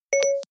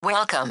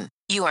Welcome.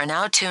 You are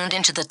now tuned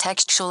into the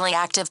Textually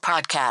Active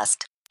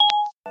podcast.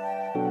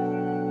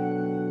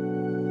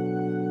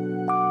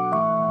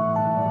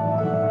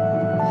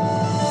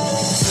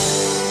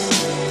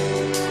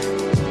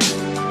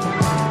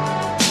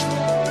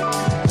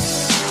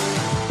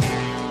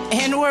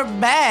 And we're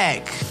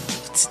back.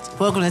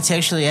 Welcome to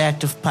Textually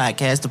Active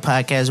Podcast, the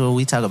podcast where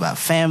we talk about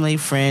family,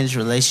 friends,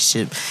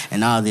 relationship,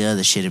 and all the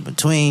other shit in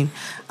between.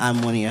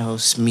 I'm one of your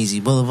hosts,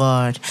 Meezy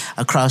Boulevard.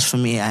 Across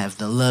from me, I have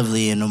the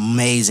lovely and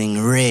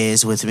amazing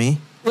Rez with me.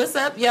 What's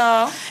up,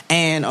 y'all?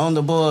 And on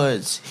the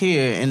boards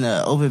here in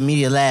the Open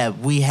Media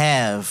Lab, we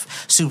have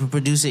super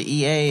producer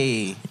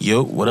EA.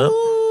 Yo, what up?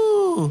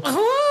 Ooh.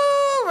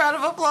 Ooh, round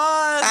of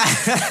applause.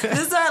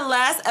 This is our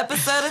last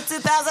episode of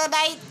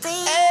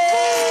 2019.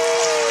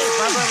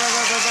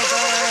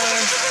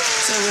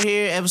 So we're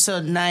here,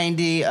 episode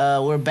 90.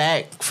 We're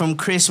back from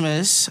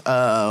Christmas.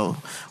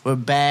 We're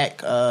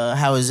back.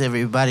 How was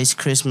everybody's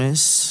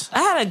Christmas?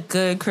 I had a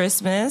good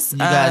Christmas. You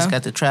guys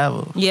got to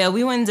travel. Yeah,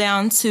 we went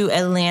down to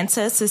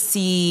Atlanta to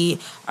see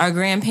our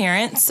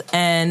grandparents,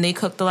 and they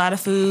cooked a lot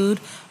of food.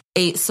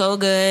 Ate so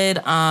good.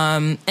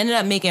 Ended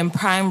up making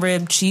prime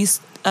rib cheese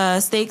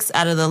steaks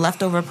out of the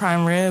leftover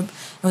prime rib.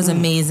 It was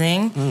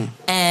amazing.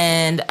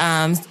 And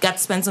got to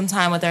spend some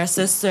time with our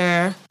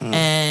sister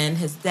and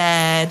his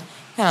dad.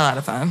 Had a lot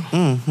of fun.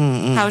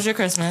 How was your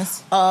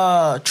Christmas?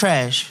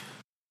 Trash.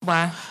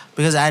 Why?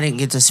 Because I didn't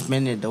get to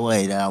spend it the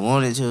way that I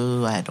wanted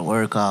to. I had to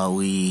work all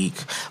week.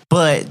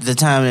 But the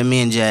time that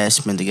me and Jazz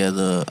spent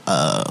together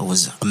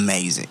was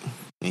amazing.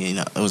 You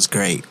know, it was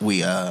great.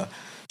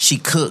 She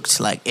cooked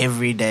like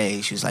every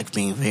day. She was like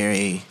being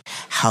very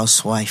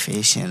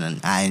housewife-ish,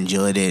 and I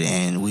enjoyed it.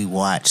 And we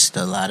watched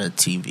a lot of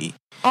TV.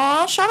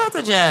 Oh, shout out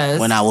to Jazz.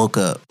 When I woke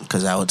up,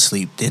 because I would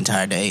sleep the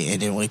entire day and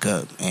then wake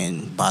up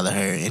and bother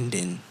her and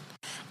then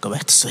go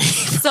back to sleep.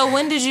 So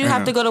when did you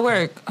have to go to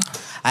work?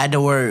 I had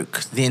to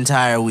work the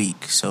entire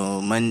week,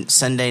 so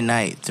Sunday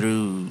night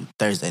through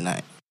Thursday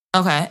night.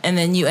 Okay, and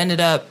then you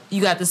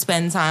got to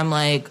spend time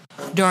like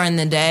during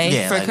the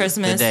day for like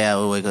Christmas? The day I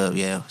would wake up,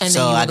 yeah. And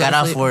so then I got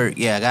off work.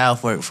 Yeah, I got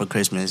off work for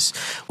Christmas.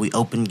 We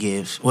opened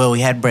gifts. Well, we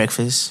had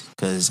breakfast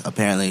because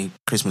apparently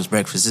Christmas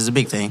breakfast is a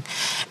big thing.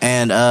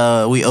 And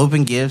we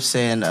opened gifts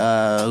and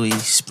we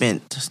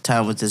spent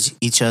time with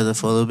each other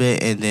for a little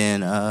bit, and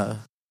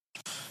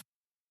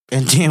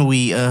then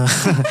we then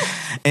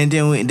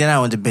I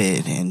went to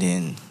bed, and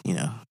then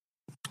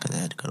because I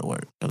had to go to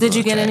work. Did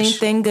you get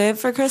anything good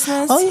for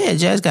Christmas? Oh yeah,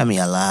 Jazz got me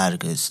a lot of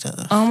good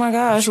stuff. Oh my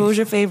gosh, what was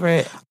your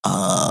favorite?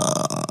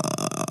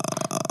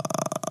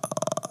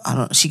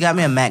 She got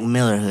me a Mac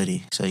Miller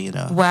hoodie, so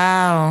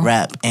Wow.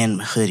 Rap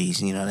and hoodies,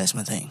 that's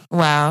my thing.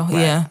 Wow, right,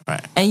 yeah.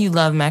 Right. And you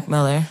love Mac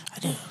Miller. I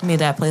do. You made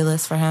that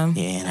playlist for him.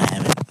 Yeah,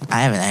 and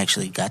I haven't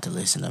actually got to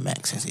listen to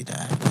Mac since he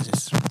died.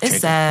 It's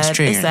sad.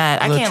 It's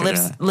sad. I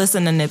can't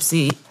listen to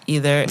Nipsey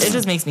either. It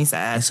just makes me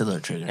sad. It's a little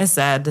trigger. It's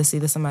sad to see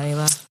that somebody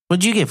left.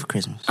 What'd you get for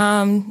Christmas?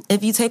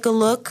 If you take a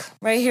look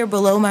right here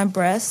below my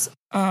breast,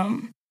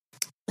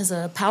 is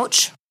a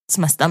pouch. It's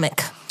my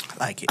stomach.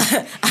 I like it.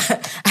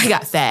 I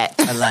got fat.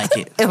 I like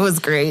it. It was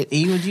great.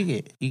 E, what'd you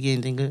get? You get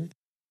anything good?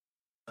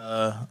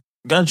 Got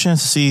a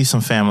chance to see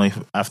some family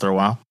after a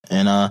while,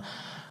 and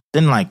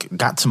then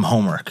got some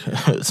homework,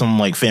 some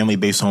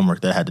family-based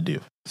homework that I had to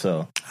do.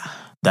 So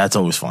that's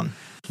always fun.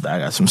 I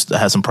had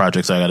some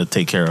projects I got to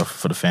take care of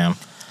for the fam.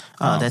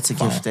 That's a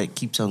gift that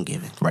keeps on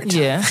giving. Right.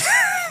 Yeah.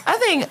 I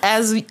think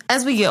as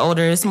we get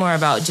older, it's more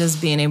about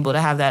just being able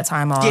to have that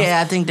time off. Yeah,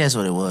 I think that's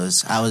what it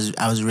was. I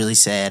was really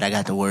sad. I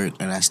got to work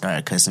and I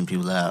started cussing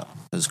people out.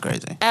 It was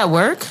crazy. At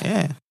work?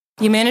 Yeah.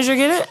 Your manager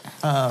get it?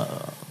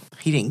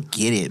 He didn't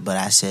get it, but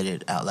I said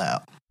it out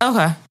loud.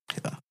 Okay.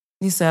 Yeah.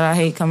 You said I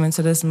hate coming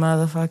to this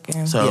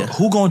motherfucking. So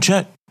who gonna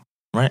check?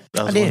 Right?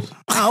 I did.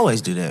 I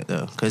always do that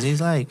though, because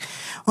he's like,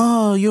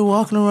 "Oh, you're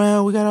walking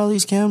around. We got all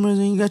these cameras,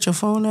 and you got your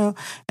phone out."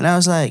 And I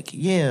was like,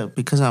 "Yeah,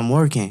 because I'm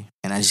working."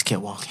 And I just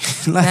kept walking.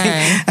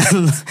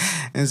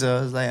 And so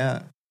I was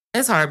like,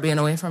 It's hard being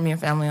away from your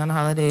family on the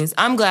holidays.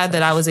 I'm glad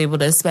that I was able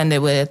to spend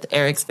it with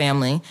Eric's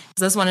family,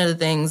 because that's one of the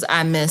things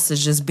I miss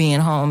is just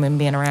being home and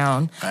being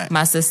around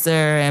my sister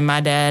and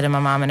my dad and my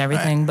mom and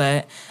everything.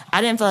 Right. But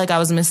I didn't feel like I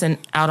was missing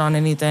out on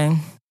anything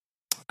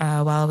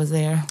while I was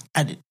there.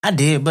 I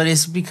did, but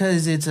it's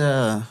because it's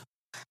I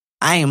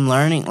am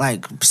learning,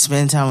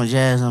 spending time with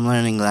Jazz. I'm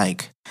learning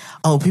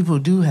people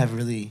do have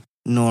really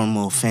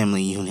normal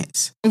family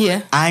units.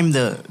 Yeah, I'm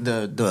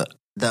the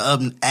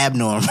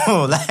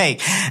abnormal,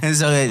 and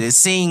so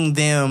seeing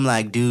them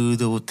do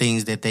the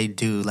things that they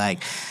do,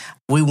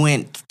 we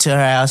went to her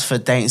house for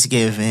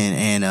Thanksgiving,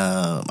 and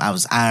I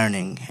was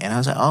ironing, and I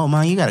was like, "Oh,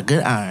 Mom, you got a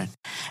good iron."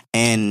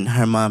 And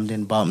her mom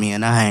then bought me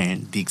an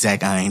iron, the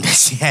exact iron that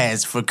she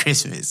has for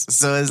Christmas.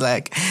 So it's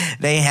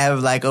they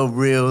have a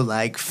real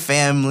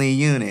family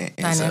unit.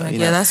 And so,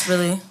 that's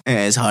really.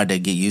 Yeah, it's hard to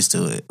get used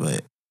to it,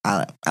 but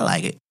I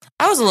like it.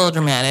 I was a little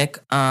dramatic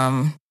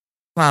while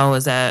I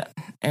was at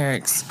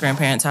Eric's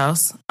grandparents'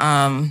 house.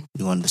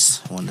 You wanted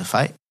to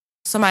fight?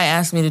 Somebody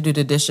asked me to do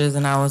the dishes,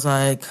 and I was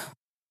like,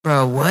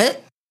 "Bro,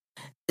 what?"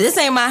 This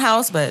ain't my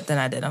house, but then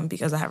I did them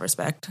because I have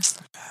respect.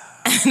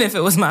 And if it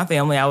was my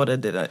family, I would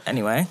have did it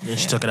anyway. Yeah,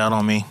 she took it out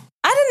on me.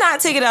 I did not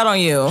take it out on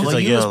you. Well,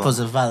 like, you were yo. supposed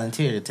to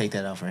volunteer to take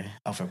that off her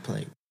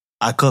plate.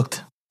 I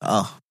cooked.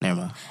 Oh,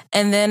 never mind.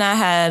 And then I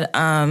had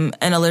an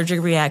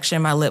allergic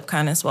reaction. My lip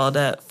kind of swelled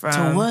up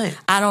from... To what?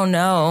 I don't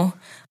know.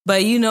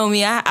 But you know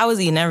me, I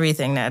was eating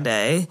everything that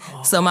day.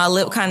 So my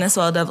lip kind of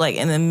swelled up like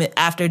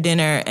after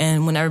dinner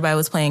and when everybody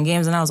was playing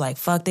games. And I was like,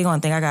 fuck, they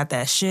gonna think I got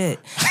that shit.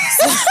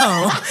 So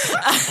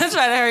I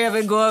tried to hurry up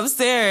and go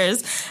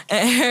upstairs.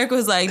 And Eric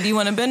was like, do you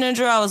want a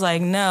Benadryl? I was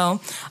like,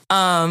 no.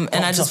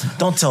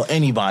 Don't tell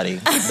anybody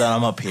that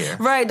I'm up here.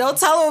 Right, don't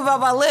tell him about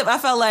my lip. I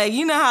felt like,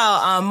 you know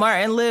how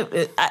Martin lip,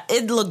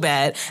 it looked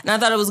bad. And I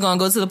thought it was going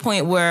to go to the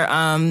point where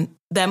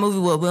that movie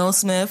with Will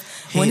Smith,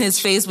 when his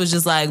face was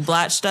just like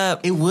blotched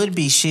up. It would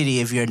be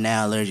shitty if you're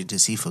now allergic to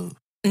seafood.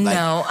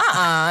 No,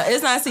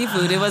 it's not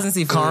seafood. It wasn't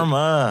seafood.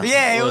 Karma.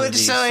 Yeah, it would. be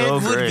So it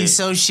would be great.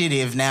 so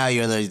shitty if now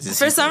you're allergic to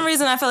seafood. For some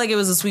reason, I felt like it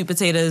was the sweet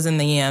potatoes and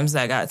the yams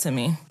that got to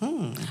me.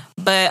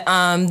 But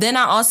then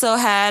I also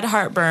had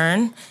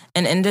heartburn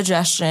and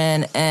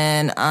indigestion,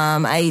 and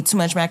I ate too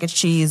much mac and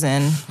cheese,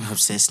 and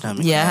upset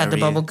stomach. yeah, I had the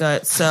diarrhea. bubble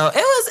gut. So it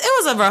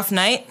was a rough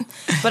night,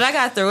 but I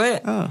got through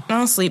it. I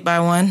don't sleep by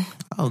 1.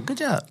 Oh, good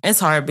job. It's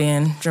hard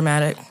being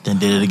dramatic. Then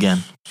did it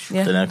again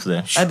Yeah. the next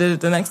day. I did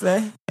it the next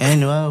day.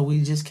 And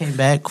we just came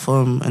back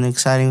from an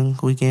exciting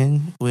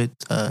weekend with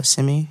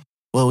Simi.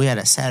 Well, we had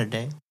a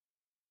Saturday.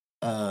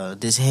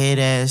 This head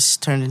ass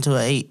turned into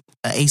a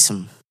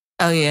ASIM.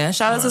 Oh yeah,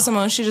 shout out to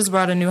Simone. She just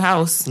brought a new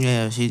house.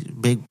 Yeah, she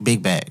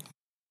big bag.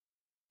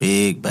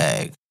 Big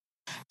bag.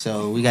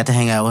 So we got to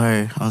hang out with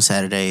her on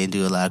Saturday and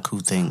do a lot of cool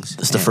things.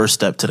 It's the first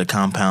step to the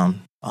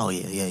compound. Oh,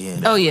 yeah.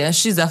 Oh yeah,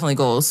 she's definitely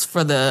goals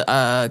for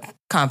the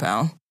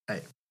compound.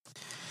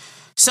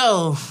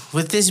 So,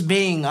 with this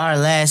being our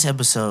last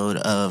episode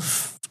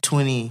of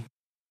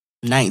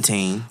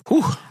 2019,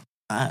 Whew.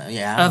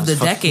 Of the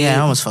decade. Yeah,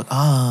 I almost fucked.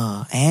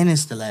 Oh, and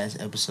it's the last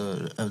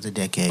episode of the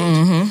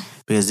decade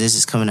because this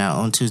is coming out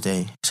on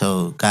Tuesday.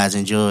 So, guys,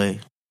 enjoy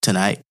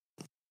tonight.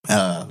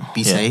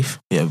 Be safe.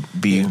 Yeah,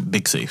 be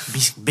big safe.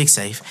 Be big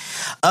safe.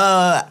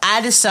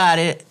 I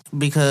decided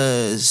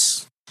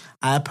because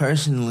I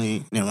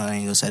personally, never mind, I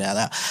ain't gonna say that out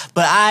loud,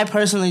 but I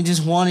personally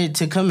just wanted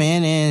to come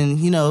in and,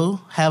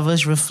 have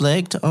us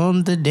reflect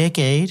on the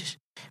decade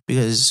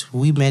because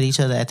we met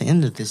each other at the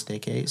end of this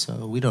decade,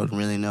 so we don't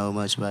really know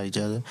much about each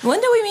other. When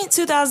did we meet?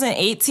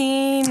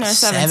 2018 or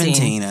 17?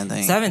 17, I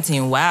think.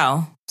 17.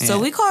 Wow. So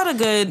Yeah. we caught a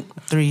good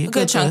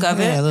good chunk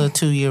of it. Yeah, a little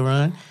 2-year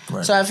run.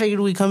 Right. So I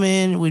figured we'd come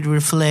in, we'd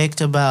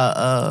reflect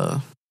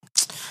about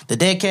the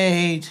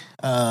decade,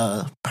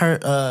 and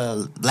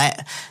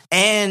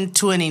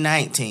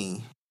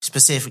 2019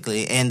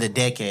 specifically, and the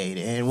decade,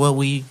 and what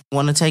we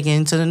want to take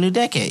into the new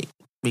decade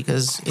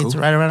because it's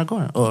right around the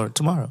corner or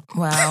tomorrow.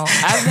 Wow.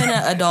 I've been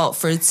an adult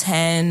for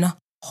 10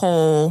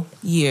 whole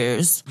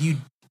years.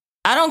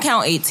 I don't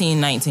count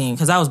 18, 19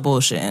 because I was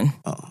bullshitting.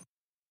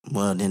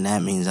 Well, then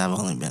that means I've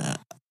only been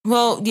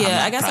Well,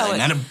 yeah, I guess I would.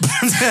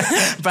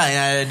 Probably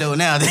not an adult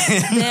now.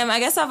 Then. Damn, I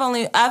guess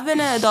I've been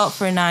an adult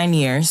for 9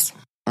 years.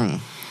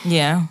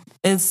 Yeah,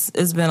 it's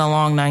been a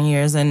long 9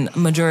 years, and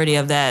majority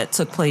of that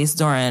took place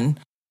during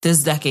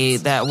this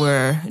decade that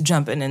we're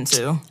jumping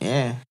into.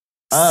 Yeah.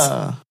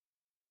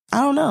 I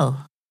don't know.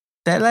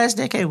 That last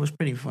decade was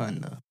pretty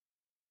fun though.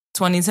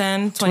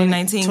 2010,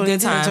 2019,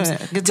 good times.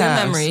 Good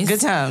times. Memories.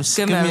 Good times.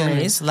 Good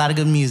memories. A lot of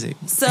good music.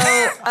 So,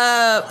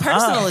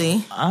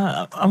 personally,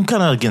 I'm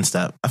kind of against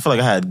that. I feel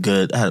like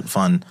I had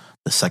fun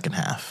the second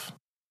half.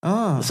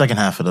 Oh. The second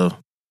half of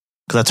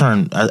because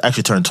I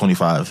actually turned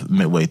 25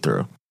 midway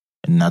through,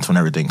 and that's when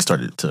everything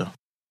started to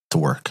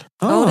work.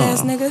 old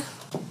ass nigga.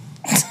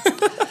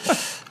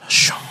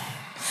 Shoo.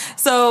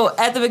 So,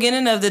 at the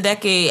beginning of the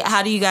decade,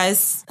 how did you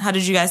guys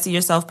see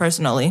yourself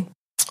personally?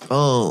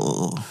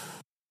 Oh.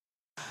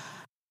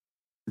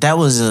 That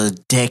was a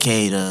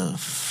decade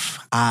of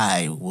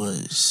it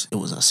was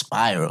a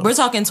spiral. We're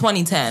talking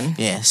 2010.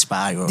 Yeah,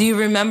 spiral. Do you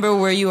remember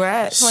where you were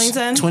at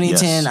 2010?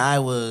 2010,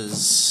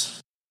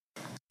 Yes.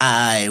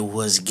 I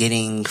was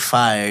getting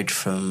fired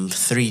from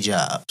 3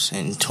 jobs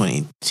in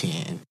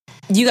 2010.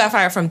 You got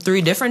fired from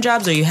 3 different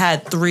jobs, or you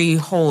had 3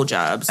 whole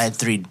jobs I had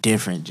 3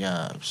 different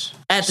jobs.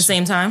 at the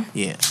same time?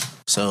 Yeah.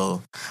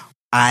 So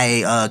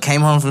I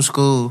came home from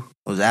school.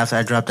 It was after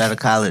I dropped out of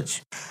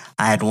college.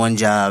 I had one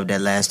job that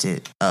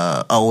lasted,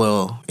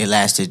 it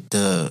lasted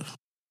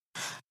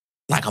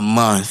like a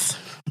month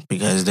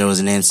because there was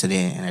an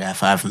incident and I got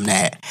fired from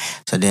that.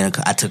 So then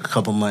I took a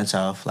couple months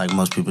off like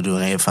most people do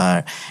when they get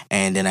fired.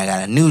 And then I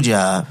got a new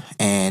job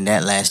and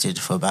that lasted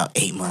for about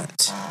 8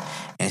 months.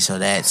 And so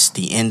that's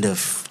the end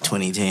of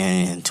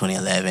 2010 and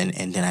 2011.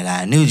 And then I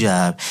got a new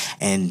job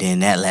and then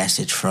that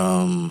lasted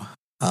from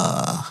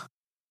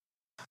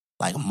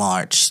like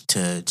March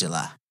to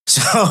July.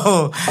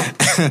 So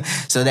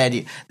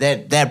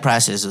that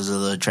process was a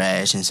little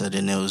trash, and so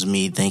then it was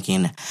me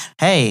thinking,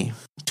 hey,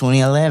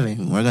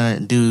 2011, I'm gonna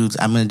do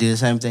the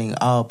same thing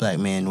all black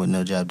men with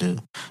no job do,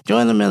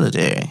 join the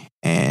military,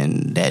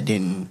 and that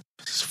didn't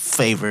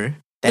favor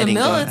That The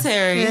didn't go-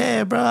 military?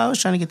 Yeah, bro. I was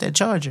trying to get that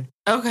charger.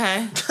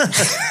 Okay.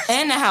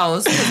 And the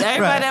house. Because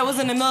everybody Right. that was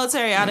in the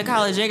military out of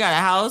college, they got a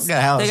house. Got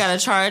a house. They got a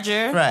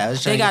charger. Right, I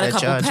was trying They to got get a that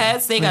couple charger.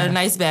 pets. They got a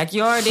nice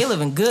backyard. They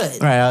living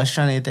good. Right, I was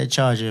trying to get that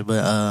charger,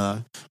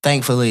 but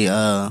thankfully,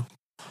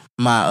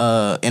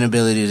 my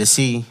inability to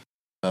see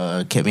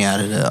kept me out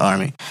of the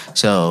army.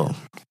 So,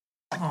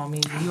 Oh,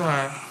 me, you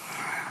are.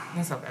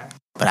 It's okay.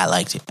 but I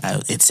liked it.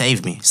 It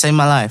saved me, saved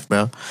my life,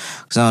 bro.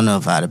 Because I don't know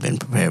if I'd have been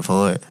prepared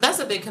for it. That's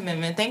a big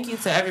commitment. Thank you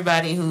to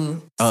everybody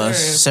who serves,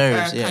 served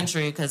our yeah.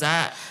 country, because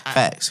I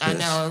Facts, I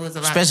know it was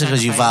a lot. especially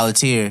because you sacrifice.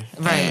 volunteer,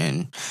 Right.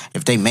 And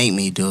if they make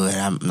me do it,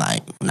 I'm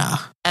like, nah.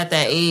 At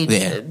that age,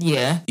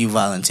 yeah. You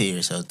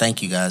volunteer, so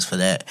thank you guys for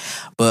that.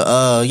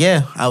 But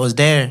yeah, I was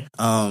there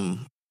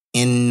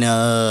in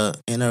a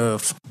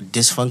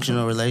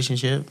dysfunctional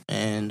relationship,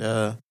 and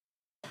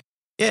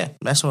yeah,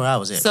 that's where I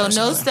was at. So no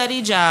personally.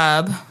 steady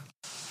job,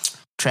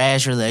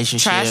 trash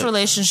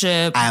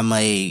relationship. I'm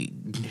a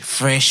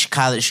fresh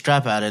college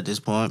dropout at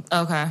this point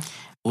Okay.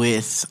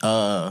 with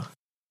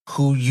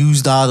who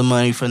used all the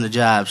money from the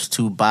jobs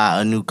to buy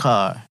a new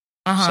car.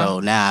 So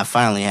now I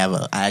finally I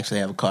actually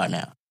have a car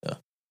now. So.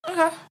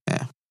 Okay.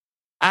 Yeah.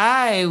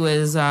 I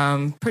was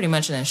pretty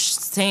much in the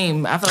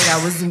same. I feel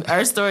like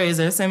our stories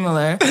are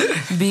similar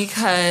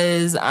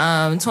because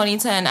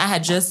 2010, I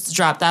had just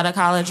dropped out of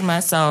college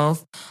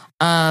myself.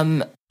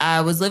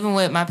 I was living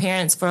with my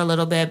parents for a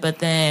little bit, but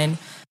then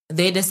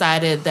they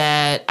decided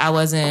that I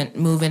wasn't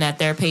moving at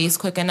their pace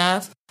quick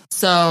enough.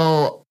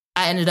 So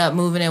I ended up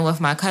moving in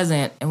with my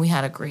cousin, and we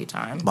had a great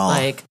time. Ball.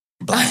 Like,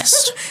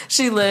 Blast.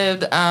 she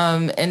lived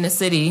in the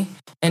city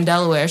in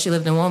Delaware. She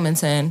lived in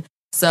Wilmington.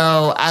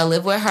 So I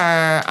lived with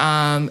her,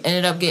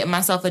 ended up getting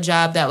myself a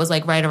job that was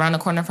like right around the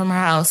corner from her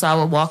house. So I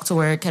would walk to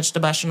work, catch the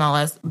bus and all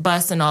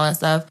that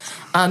stuff.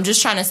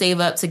 Just trying to save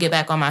up to get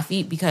back on my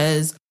feet,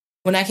 because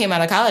when I came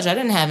out of college, I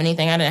didn't have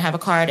anything. I didn't have a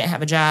car, I didn't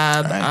have a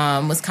job, Right.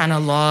 Was kind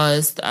of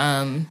lost.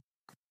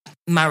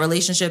 My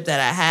relationship that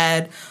I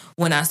had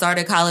when I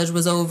started college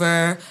was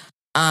over.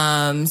 So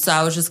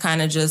I was just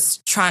kind of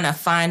just trying to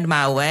find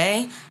my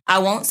way. I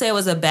won't say it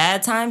was a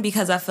bad time,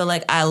 because I feel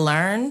like I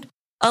learned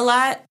a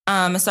lot.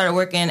 I started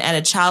working at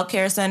a child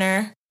care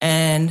center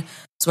and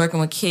was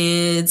working with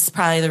kids.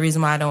 Probably the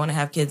reason why I don't want to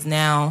have kids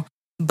now,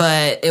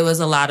 but it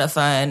was a lot of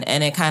fun,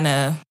 and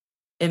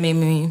it made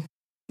me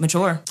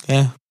mature.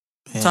 Yeah.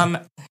 So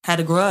I had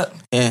to grow up.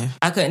 Yeah.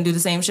 I couldn't do the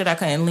same shit. I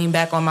couldn't lean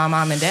back on my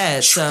mom and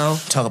dad. So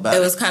Talk about it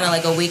it. was kind of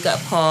like a wake up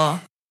call.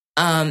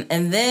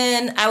 And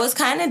then I was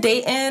kind of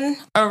dating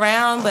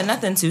around, but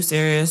nothing too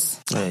serious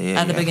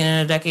at the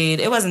beginning of the decade.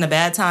 It wasn't a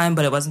bad time,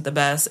 but it wasn't the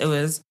best. It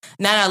was,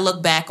 now that I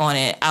look back on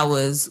it, I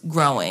was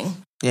growing.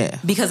 Yeah.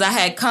 Because I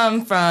had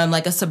come from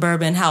like a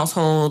suburban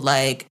household,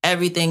 like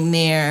everything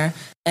there.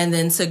 And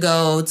then to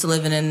go to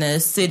living in the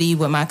city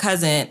with my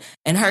cousin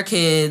and her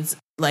kids,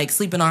 like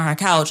sleeping on her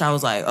couch, I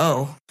was like,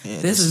 oh,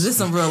 this is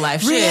some real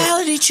life shit.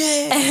 Reality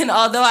check. And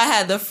although I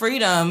had the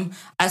freedom,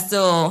 I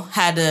still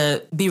had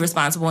to be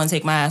responsible and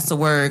take my ass to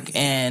work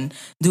and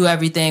do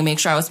everything, make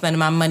sure I was spending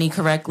my money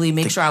correctly,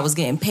 make sure I was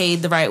getting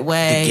paid the right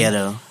way. The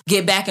ghetto.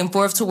 Get back and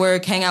forth to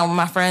work, hang out with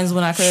my friends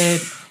when I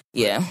could.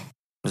 Yeah. It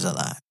was a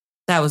lot.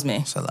 That was me.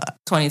 It's a lot.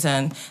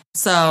 2010.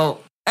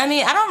 So, I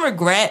mean, I don't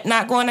regret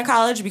not going to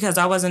college, because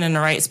I wasn't in the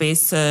right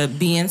space to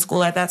be in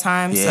school at that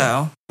time. Yeah.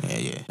 So,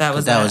 Yeah. That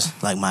was that was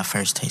like my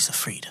first taste of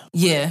freedom.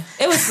 yeah,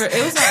 it was fun.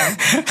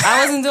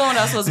 I wasn't doing what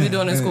I was supposed to be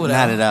doing in school, though.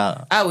 Not at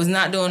all. I was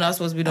not doing what I was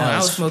supposed to be doing. I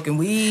was smoking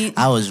weed.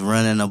 I was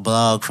running a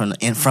blog from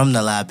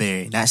the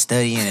library, not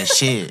studying and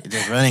shit,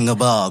 just running a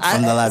blog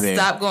from the library.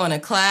 Stopped going to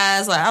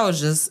class. Like, I was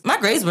just, my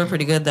grades were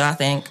pretty good though, I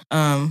think.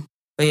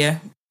 But yeah,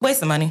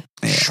 waste of money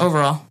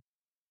overall.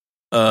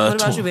 What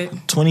about you, babe?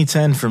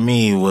 2010 for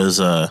me was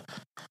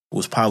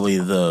probably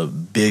the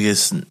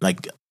biggest,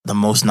 like the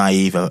most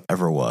naive I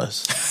ever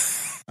was.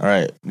 All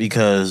right,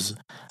 because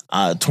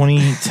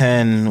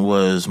 2010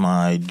 was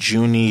my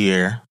junior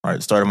year.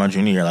 Right, started my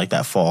junior year like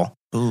that fall.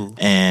 Ooh.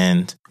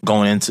 And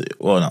going into,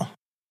 well, no,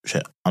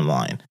 shit, I'm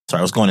lying. Sorry,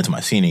 I was going into my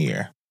senior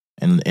year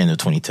in the end of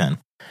 2010.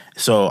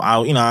 So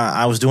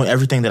I was doing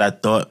everything that I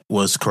thought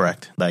was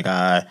correct. Like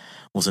I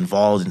was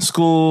involved in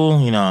school.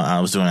 I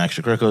was doing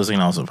extracurriculars.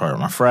 I was a part of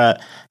my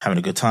frat, having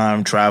a good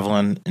time,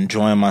 traveling,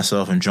 enjoying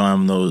myself,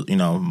 enjoying those,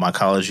 my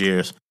college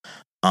years.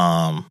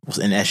 Was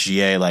in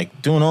SGA,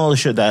 like doing all the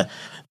shit that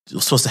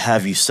was supposed to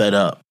have you set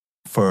up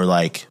for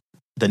like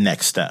the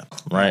next step,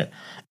 right?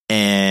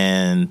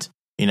 And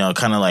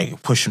kind of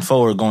like pushing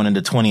forward, going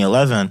into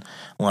 2011,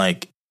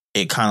 like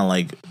it kind of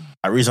like.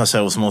 The reason I said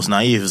it was most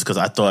naive is because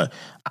I thought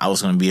I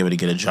was going to be able to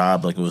get a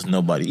job like it was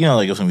nobody,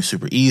 like it was going to be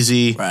super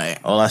easy, right?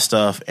 All that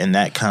stuff. And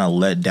that kind of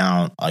led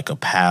down like a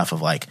path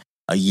of like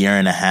a year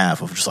and a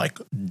half of just like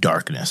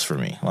darkness for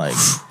me. Like,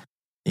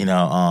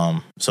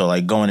 so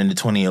like going into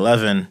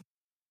 2011,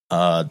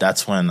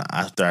 that's when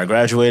after I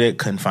graduated,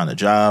 couldn't find a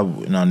job,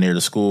 near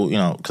the school,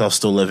 because I was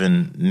still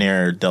living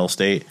near Dell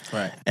State.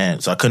 Right.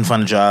 And so I couldn't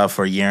find a job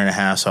for a year and a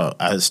half. So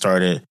I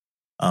started,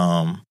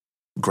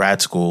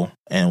 grad school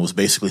and was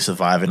basically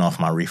surviving off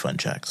my refund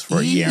checks for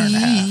a year and a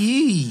half.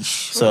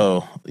 Yeesh.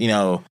 So,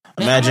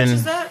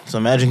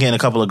 imagine getting a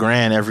couple of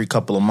grand every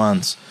couple of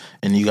months,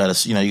 and you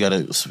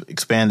gotta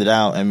expand it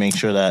out and make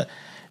sure that,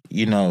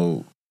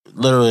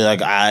 literally,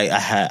 like I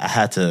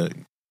had to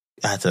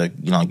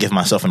give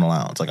myself an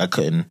allowance. Like I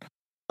couldn't,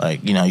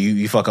 like,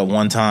 you fuck up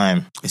one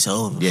time, it's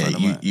over.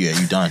 Yeah,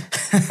 you done.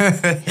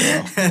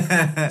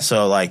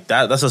 So like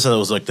that's what I said, it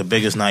was like the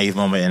biggest naive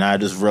moment, and I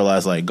just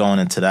realized, like, going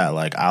into that,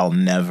 like, I'll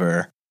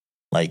never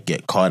like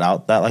get caught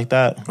out like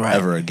that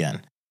ever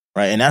again.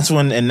 Right. And that's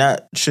and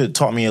that shit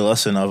taught me a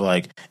lesson of,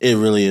 like, it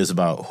really is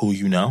about who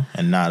you know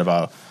and not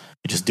about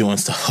just doing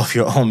stuff off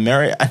your own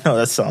merit. I know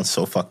that sounds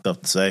so fucked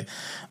up to say,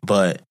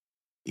 but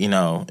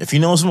if you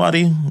know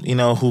somebody,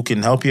 who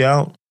can help you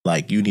out,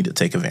 like, you need to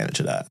take advantage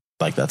of that.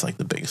 Like, that's like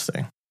the biggest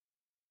thing.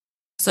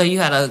 So you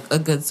had a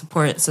good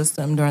support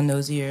system during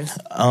those years?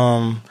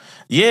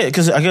 Yeah,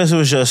 because I guess it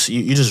was just,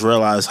 you just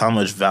realize how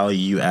much value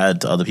you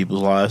add to other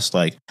people's lives.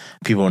 Like,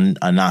 people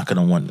are not going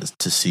to want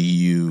to see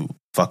you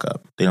fuck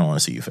up. They don't want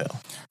to see you fail.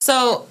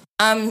 So,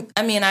 I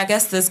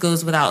guess this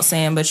goes without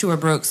saying, but you were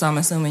broke, so I'm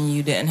assuming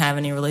you didn't have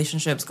any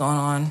relationships going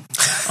on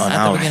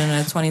at the beginning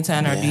of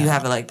 2010, or do you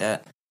have it like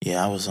that?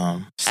 Yeah, I was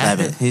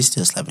slapping. He's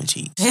still slapping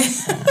cheeks.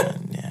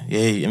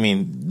 Yeah. I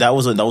mean, that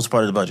was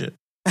part of the budget.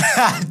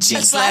 Cheek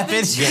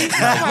slapping.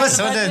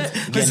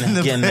 Getting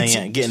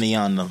the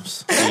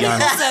yondoms. You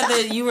said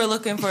that you were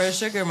looking for a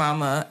sugar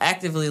mama,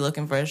 actively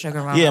looking for a sugar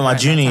mama. Yeah, my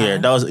junior year.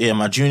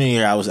 My junior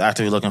year. I was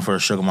actively looking for a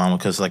sugar mama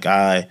because, like,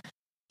 I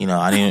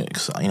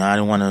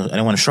didn't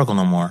want to struggle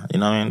no more. You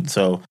know what I mean?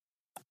 So.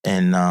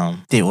 And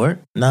did it work?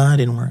 No, it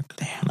didn't work.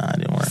 Damn, no, it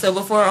didn't work. So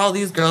before all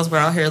these girls were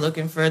out here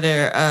looking for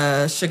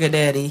their sugar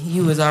daddy,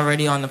 you was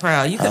already on the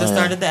prowl. You could have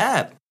started the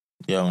app.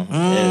 Yeah.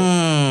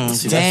 Damn.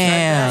 See,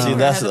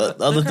 that's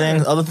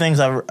other things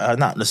I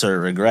not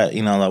necessarily regret.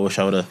 I wish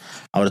I would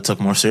have took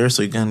more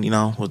seriously again.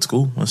 With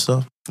school and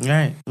stuff.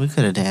 Right. We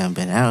could have damn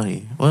been out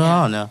here. Well,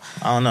 I don't know.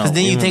 Because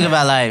then you think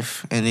about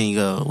life, and then you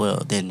go,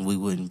 well, then we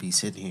wouldn't be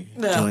sitting here.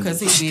 No, because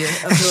he'd be you know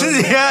what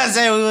I'm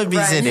saying? We wouldn't be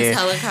sitting his here.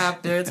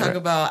 Helicopter, talk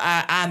about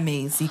I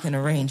made seeking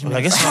arrangements.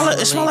 Like, it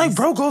smell like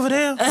broke over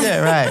there. Yeah,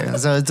 right.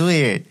 So it's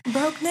weird.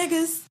 Broke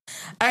niggas.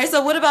 All right,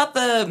 so what about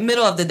the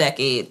middle of the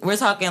decade? We're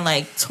talking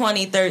like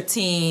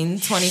 2013,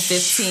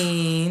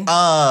 2015.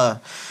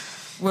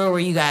 Where were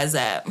you guys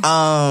at?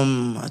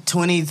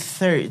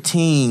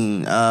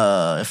 2013,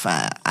 if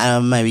I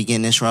might be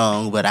getting this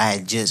wrong, but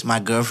my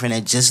girlfriend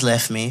had just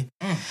left me.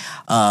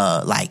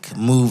 Like,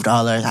 moved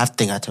all her, I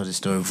think I told the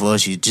story before,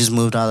 she just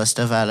moved all her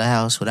stuff out of the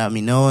house without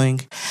me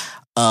knowing.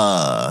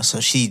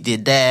 So she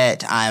did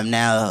that. I am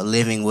now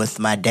living with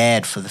my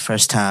dad for the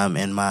first time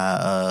in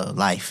my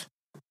life.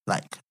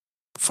 Like,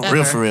 for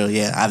real,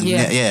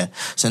 yeah.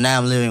 So now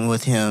I'm living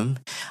with him.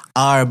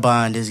 Our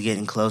bond is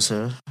getting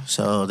closer,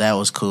 so that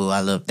was cool.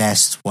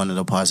 That's one of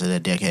the parts of the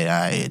decade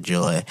I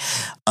enjoy.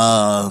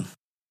 The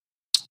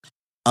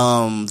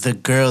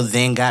girl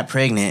then got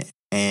pregnant,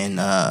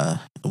 and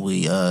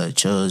we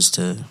chose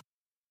to,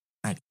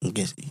 I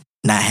guess,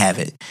 not have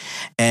it.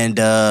 And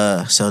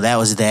so that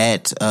was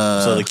that.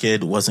 So the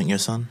kid wasn't your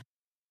son?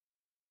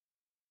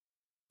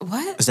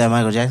 What? Is that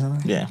Michael Jackson?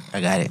 Yeah. I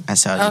got it. I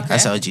saw you. Okay. I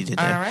saw what you did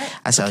there. All right.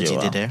 I saw what you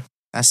did there.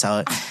 I saw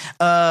it.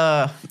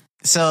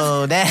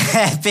 So that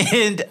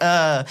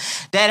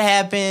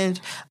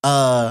happened.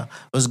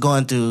 Was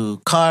going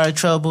through car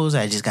troubles.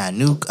 I just got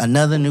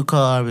another new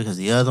car because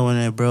the other one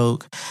had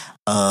broke.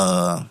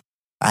 I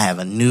have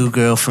a new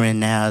girlfriend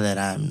now that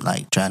I'm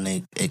like trying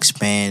to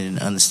expand and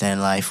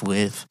understand life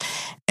with,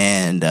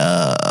 and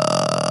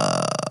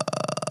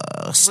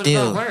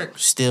still, what about work?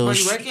 Still, were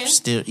you working?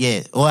 Still,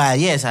 yeah. Well,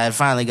 yes, I had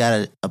finally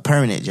got a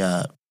permanent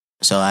job.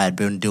 So I had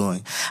been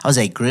I was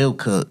a grill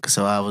cook,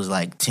 so I was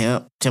like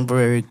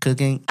temporary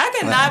cooking. I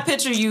cannot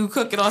picture you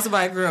cooking on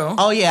somebody's grill.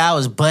 Oh yeah, I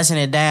was busting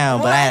it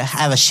down, but I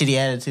have a shitty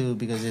attitude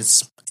because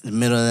it's the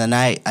middle of the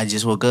night. I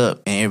just woke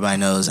up, and everybody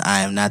knows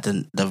I am not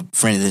the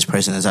friend of this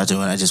person that's out there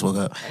when I just woke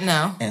up.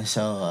 No. And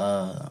so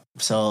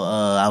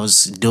I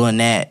was doing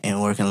that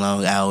and working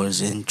long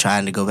hours and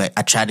trying to go back.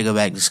 I tried to go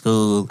back to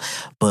school,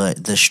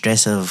 but the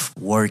stress of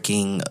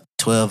working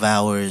 12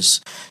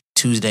 hours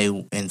Tuesday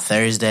and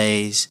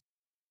Thursdays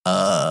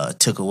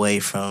took away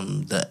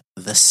from the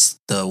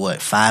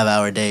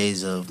 5-hour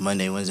days of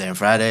Monday, Wednesday, and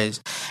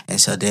Fridays.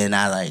 And so then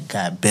I like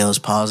got Bell's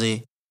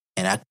palsy,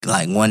 and I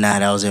like one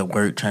night I was at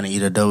work trying to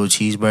eat a double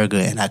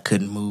cheeseburger, and I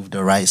couldn't move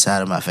the right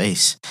side of my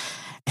face.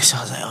 And so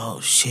I was like, oh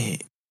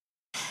shit.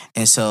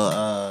 And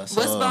so what's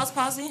Bell's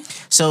palsy?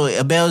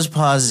 So Bell's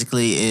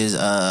palsy is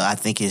I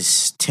think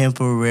it's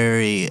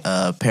temporary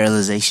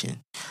paralyzation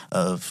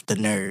of the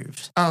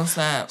nerves. Oh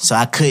snap. So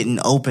I couldn't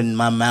open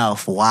my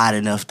mouth wide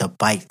enough to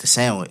bite the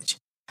sandwich.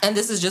 And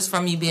this is just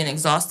from you being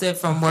exhausted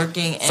from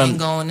working and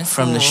going to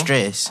school? From the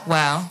stress.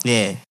 Wow.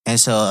 Yeah. And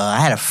so I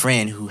had a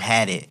friend who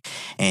had it,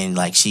 and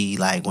like she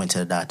like went to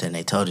the doctor and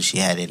they told her she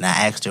had it, and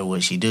I asked her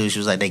what she do. She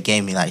was like, they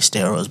gave me like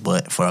steroids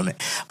from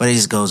it, but it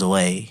just goes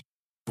away.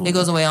 It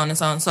goes away on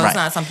its own, so It's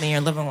not something you're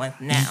living with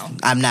now.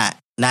 I'm not.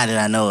 Not that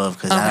I know of,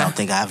 because I Okay. don't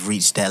think I've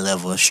reached that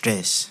level of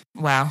stress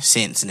Wow.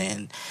 since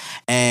then.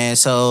 And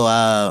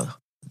so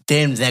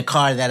then that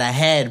car that I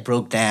had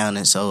broke down,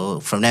 and so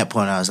from that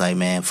point I was like,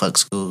 man, fuck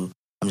school.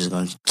 I'm just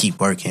gonna keep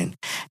working,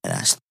 and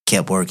I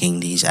kept working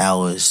these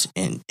hours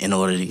in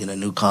order to get a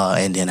new car,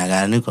 and then I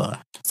got a new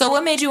car. So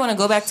what made you want to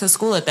go back to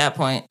school at that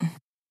point?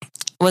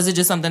 Was it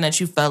just something that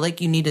you felt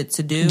like you needed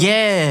to do?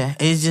 Yeah,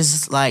 it's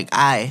just like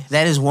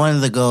that is one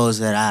of the goals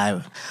that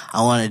I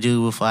want to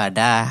do before I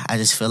die. I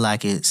just feel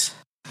like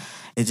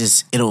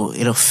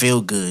it'll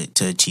feel good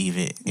to achieve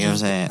it. You know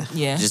what I'm saying?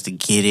 Yeah. Just to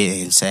get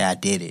it and say I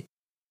did it.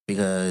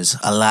 Because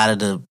a lot of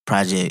the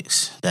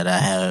projects that I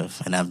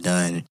have and I've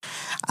done,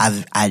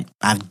 I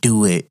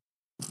do it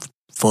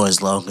for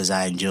as long as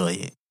I enjoy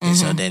it. And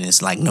so then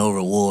it's like no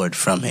reward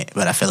from it.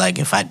 But I feel like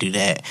if I do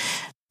that,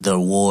 the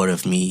reward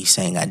of me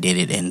saying I did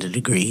it and the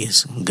degree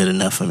is good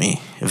enough for me,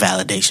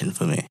 validation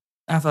for me.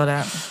 I feel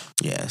that.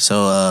 Yeah.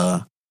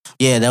 So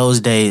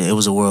those days it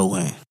was a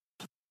whirlwind.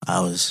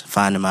 I was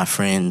finding my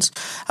friends.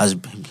 I was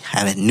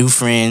having new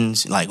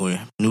friends, like we're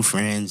new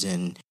friends,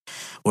 and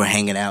we're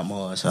hanging out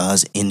more. So I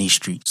was in these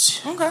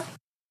streets. Okay.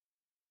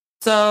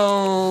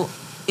 So,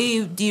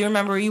 Eve, do you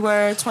remember where you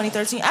were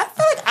 2013? I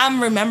feel like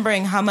I'm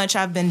remembering how much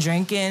I've been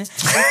drinking.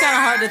 It's kind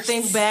of hard to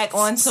think back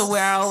onto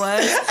where I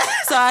was.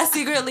 So I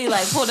secretly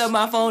pulled up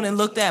my phone and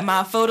looked at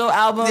my photo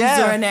albums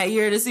during that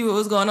year to see what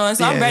was going on.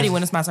 So I'm ready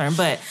when it's my turn,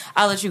 but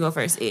I'll let you go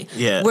first, E.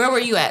 Yeah. Where were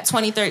you at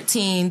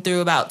 2013 through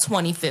about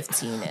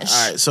 2015-ish?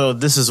 All right, so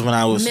this is when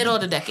I was Middle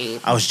of the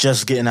decade. I was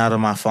just getting out of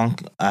my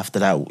funk after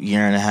that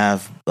year and a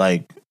half,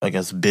 I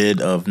guess, bid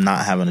of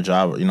not having a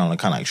job,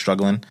 kind of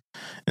struggling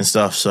and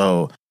stuff.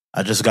 So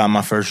I just got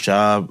my first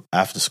job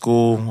after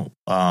school,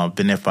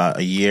 been there for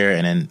a year,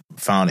 and then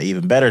found an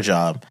even better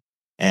job.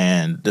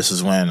 And this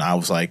is when I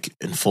was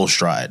in full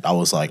stride.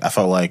 I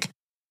felt like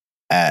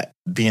at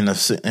being a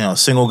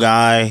single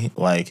guy,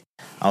 I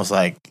was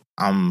like,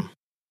 I'm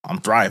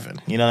thriving.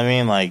 You know what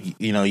I mean?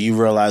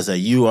 You realize that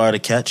you are the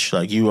catch,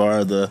 you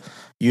are the prize.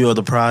 You're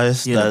the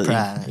prize. You know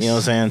what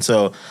I'm saying?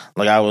 So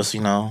I was,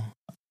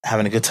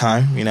 having a good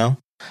time,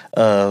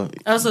 So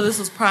this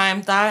was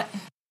prime thought?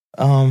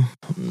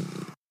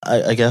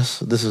 I guess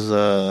this is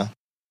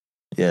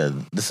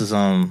this is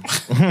Look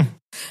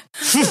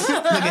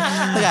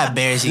how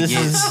embarrassed he this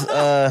gets is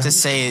to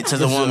say it to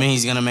the woman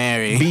he's gonna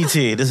marry.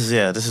 BT. This is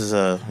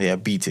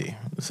BT.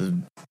 This is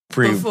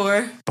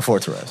before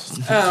Therese.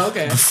 Oh,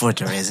 okay. Before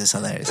Therese is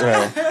hilarious.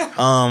 Right.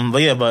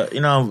 But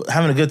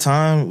having a good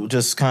time,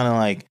 just kind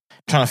of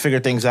trying to figure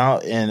things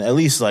out, and at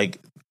least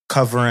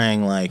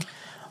covering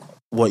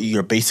what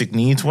your basic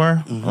needs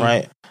were,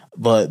 right?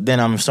 But then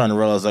I'm starting to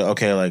realize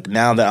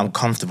now that I'm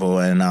comfortable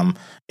and I'm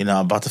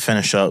about to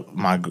finish up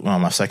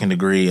my second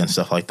degree and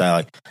stuff like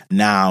that,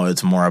 now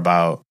it's more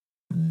about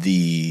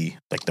the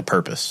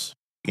purpose,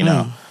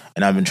 and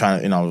I've been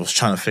trying to I was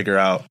trying to figure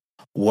out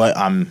what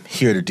I'm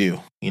here to do.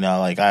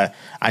 I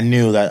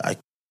knew that I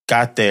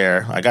got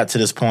to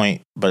this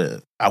point,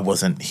 but I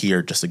wasn't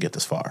here just to get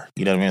this far.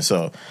 You know what I mean?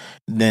 So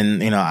then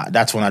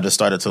that's when I just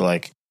started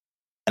to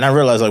and I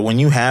realized when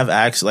you have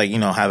access,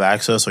 have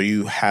access, or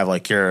you have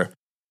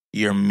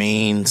your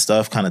main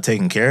stuff kind of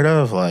taken care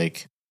of,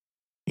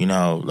 you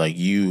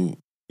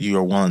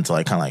are willing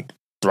to kind of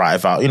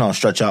thrive out,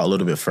 stretch out a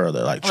little bit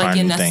further,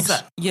 trying new things.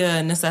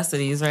 Your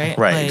necessities, right?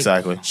 Right,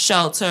 exactly.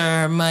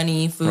 Shelter,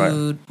 money,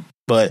 food. Right.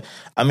 But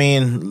I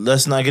mean,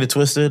 let's not get it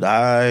twisted.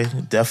 I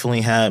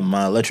definitely had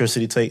my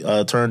electricity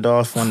turned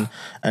off in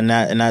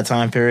that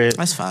time period.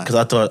 That's fine. Because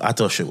I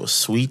thought shit was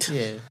sweet.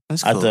 Yeah,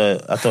 that's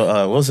cool. I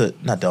thought what was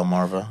it? Not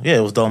Delmarva. Yeah,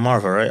 it was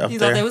Delmarva, right? You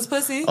thought they was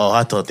pussy? Oh,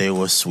 I thought they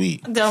were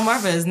sweet.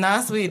 Delmarva is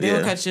not sweet. They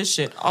will cut your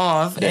shit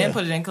off and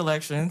put it in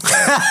collections.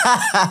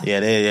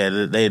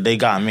 They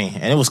got me,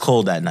 and it was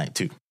cold that night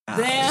too.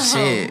 Damn.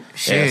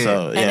 Shit.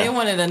 And they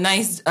wanted a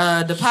nice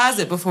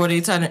deposit before they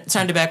turned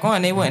it back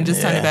on. They wouldn't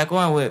just turn it back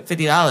on with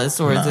 $50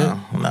 towards it.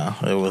 No,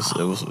 it was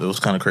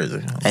kind of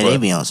crazy. Hey, they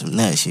be on some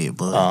nut shit,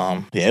 boy.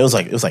 It was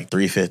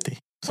 $350,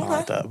 something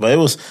like that. But it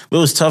was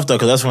tough though,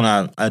 because that's when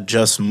I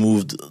just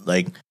moved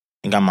and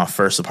got my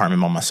first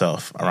apartment by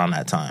myself around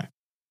that time.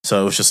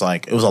 So it was just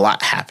it was a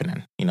lot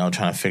happening, trying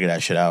to figure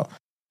that shit out.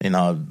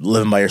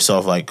 Living by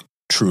yourself,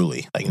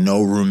 truly,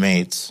 no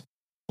roommates.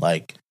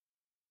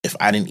 If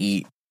I didn't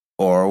eat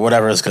or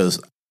whatever, it's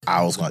because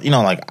I was going,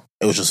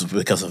 it was just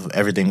because of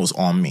everything was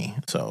on me.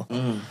 So,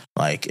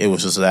 it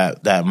was just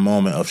that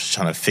moment of just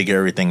trying to figure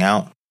everything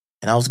out.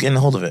 And I was getting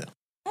a hold of it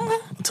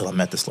until I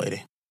met this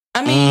lady.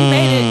 I mean, you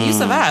made it. You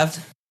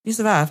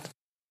survived.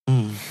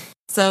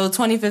 So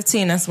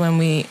 2015, that's when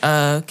we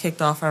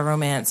kicked off our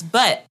romance.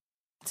 But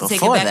to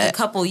take it back a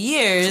couple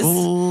years,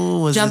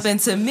 jump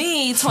into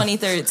me,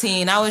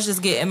 2013, I was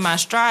just getting my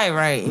stride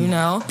right,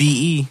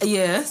 BE.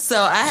 Yeah, so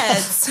I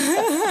had,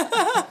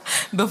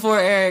 before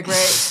Eric,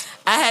 right?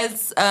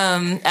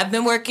 I've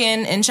been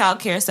working in child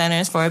care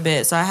centers for a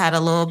bit, so I had a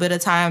little bit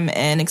of time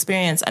and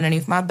experience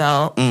underneath my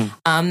belt.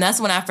 That's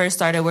when I first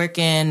started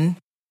working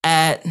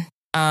at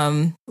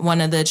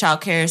one of the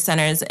child care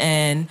centers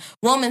in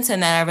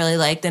Wilmington that I really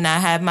liked. And I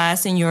had my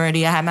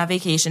seniority, I had my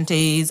vacation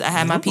days, I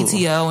had my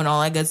PTO and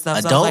all that good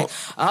stuff. So I was like,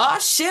 oh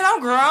shit,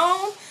 I'm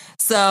grown.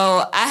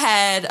 So I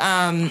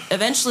had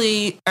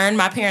eventually earned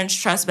my parents'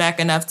 trust back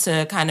enough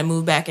to kind of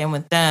move back in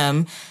with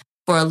them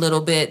for a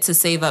little bit to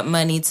save up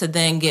money to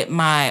then get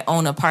my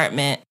own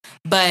apartment.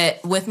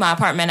 But with my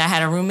apartment, I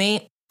had a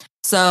roommate.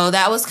 So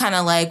that was kind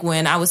of like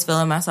when I was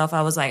feeling myself.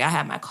 I was like, I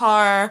had my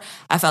car.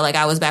 I felt like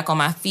I was back on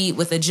my feet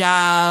with a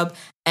job.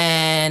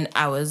 And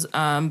I was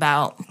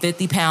about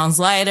 50 pounds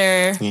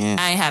lighter. Yeah.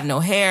 I ain't have no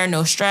hair,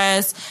 no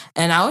stress.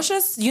 And I was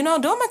just, doing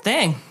my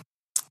thing.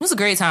 It was a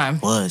great time.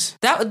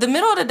 The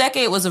middle of the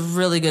decade was a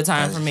really good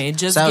time for me.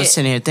 I was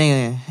sitting here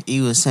thinking,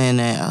 you was saying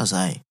that, I was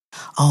like,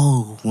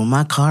 oh, when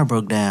my car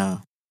broke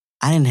down,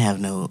 I didn't have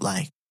no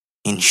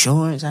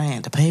insurance I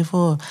had to pay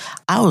for.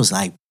 I was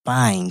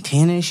buying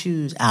tennis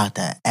shoes out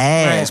the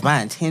ass,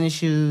 buying tennis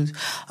shoes.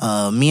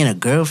 Me and a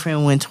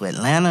girlfriend went to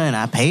Atlanta and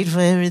I paid for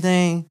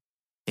everything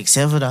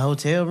except for the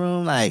hotel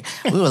room.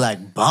 We were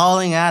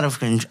balling out of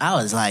control. I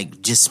was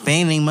just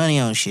spending money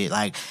on shit.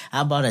 I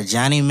bought a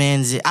Johnny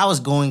Manziel. I was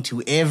going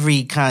to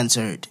every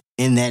concert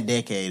in that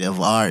decade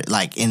of art,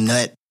 in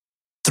that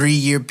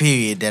 3-year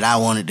period that I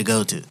wanted to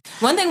go to.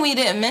 One thing we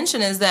didn't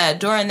mention is that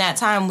during that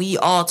time we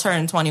all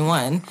turned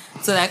 21.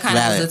 So that kind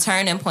of was a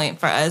turning point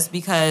for us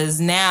because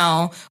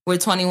now we're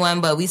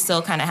 21, but we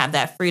still kind of have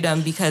that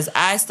freedom because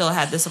I still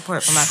had the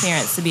support from my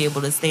parents to be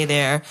able to stay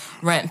there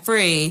rent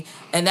free.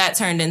 And that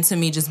turned into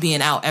me just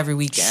being out every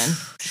weekend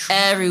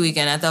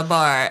at the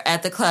bar,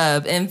 at the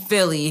club, in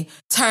Philly,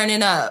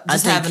 turning up,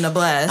 just having a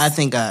blast. I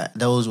think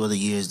those were the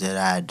years that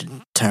I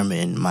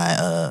determined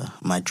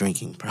my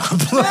drinking problem.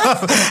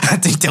 I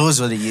think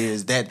those were the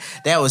years that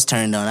was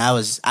turned on. I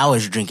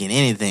was drinking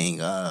anything.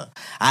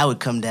 I would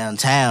come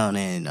downtown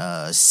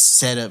and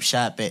set up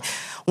shop at.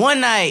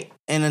 One night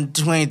in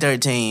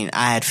 2013,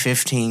 I had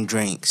 15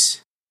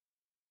 drinks.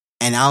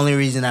 And the only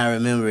reason I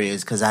remember it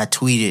is because I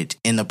tweeted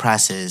in the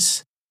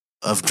process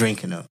of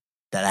drinking them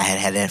that I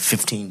had that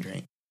 15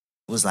 drink.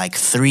 It was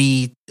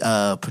 3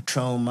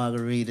 Patron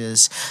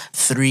margaritas,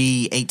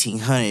 3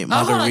 1800 margaritas.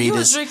 Hold on, you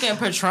was drinking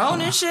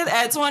Patron and shit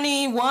at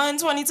 21,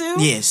 22?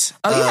 Yes.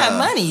 Oh, you had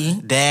money.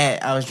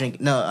 That I was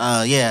drinking.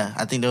 No, yeah.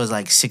 I think there was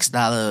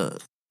 $6.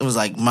 It was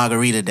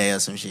margarita day or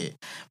some shit.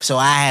 So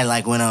I had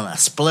went on a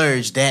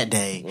splurge that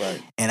day,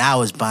 and I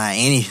was buying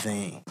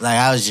anything.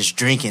 I was just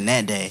drinking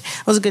that day.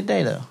 It was a good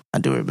day though. I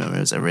do remember it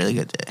was a really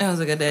good day. It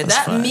was a good day.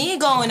 Me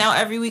going out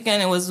every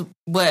weekend, it was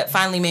what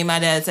finally made my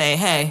dad say,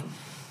 "Hey,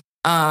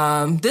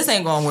 this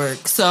ain't gonna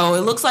work. So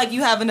it looks like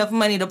you have enough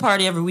money to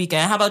party every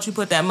weekend. How about you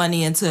put that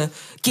money into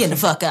getting the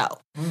fuck out?"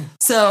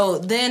 So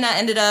then I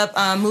ended up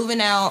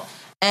moving out.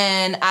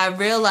 And I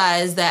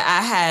realized that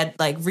I had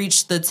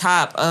reached the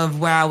top of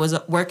where I was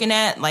working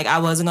at. I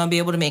wasn't going to be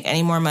able to make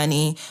any more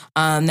money.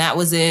 That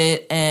was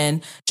it.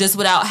 And just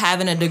without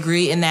having a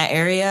degree in that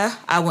area,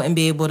 I wouldn't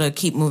be able to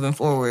keep moving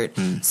forward.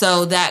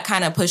 So that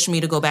kind of pushed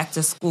me to go back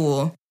to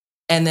school.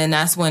 And then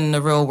that's when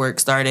the real work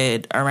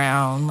started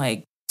around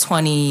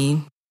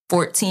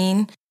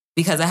 2014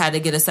 because I had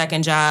to get a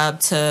second job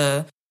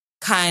to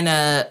kind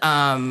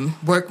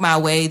of work my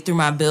way through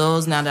my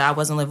bills now that I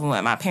wasn't living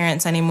with my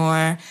parents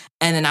anymore.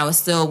 And then I was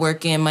still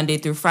working Monday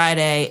through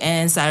Friday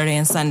and Saturday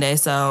and Sunday.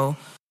 So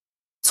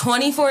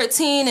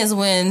 2014 is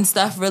when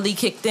stuff really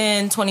kicked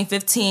in.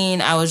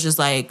 2015, I was just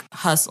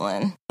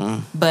hustling.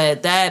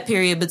 But that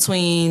period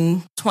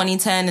between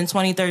 2010 and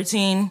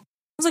 2013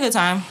 was a good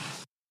time.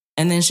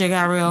 And then shit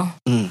got real.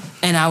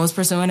 And I was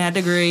pursuing that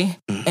degree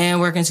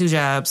and working 2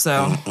 jobs.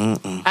 So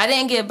I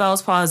didn't get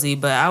Bell's palsy,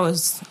 but I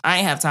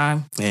ain't have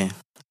time. Yeah.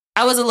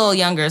 I was a little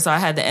younger, so I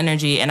had the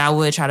energy and I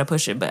would try to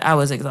push it, but I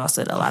was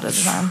exhausted a lot of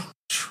the time.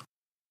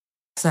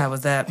 So that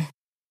was that.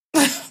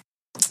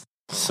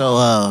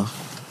 So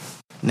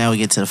now we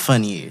get to the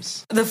fun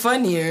years. The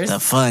fun years? The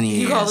fun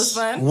years. You call this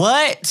fun?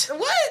 What?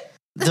 What?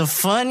 The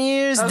fun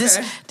years?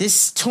 Okay.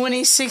 This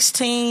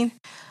 2016,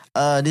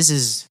 this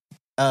is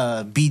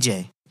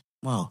BJ.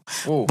 Whoa.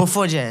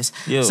 Before Jazz.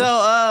 Yo. So,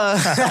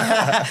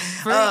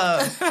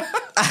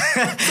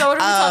 So what are we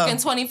talking,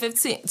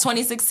 2015,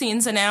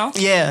 2016 to now?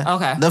 Yeah.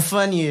 Okay. The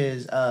fun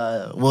years,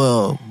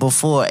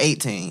 before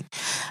 18,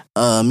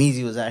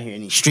 Meezy was out here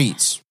in these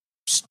streets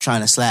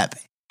trying to slap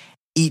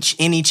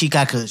any chick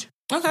I could.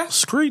 Okay.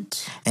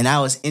 Streets. And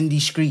I was in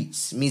these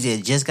streets. Meezy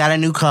had just got a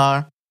new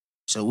car.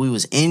 So we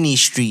was in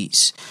these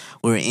streets.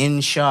 We're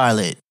in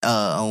Charlotte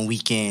on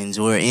weekends.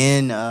 We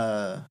spent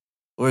a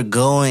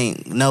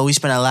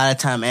lot of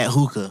time at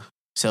hookah.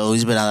 So we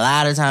spent a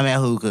lot of time at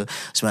hookah.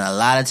 Spent a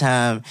lot of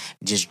time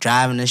just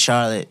driving to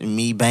Charlotte.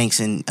 Me, Banks,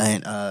 and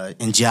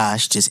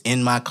Josh just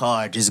in my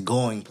car, just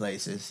going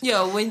places.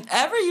 Yo,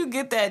 whenever you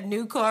get that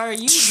new car,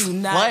 you do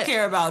not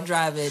care about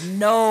driving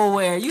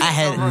nowhere. I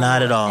had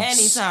not at all.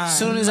 Anytime. As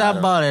soon as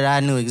I bought it, I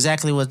knew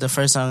exactly what the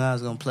first song I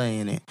was gonna play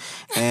in it.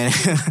 And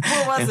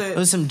what was it? It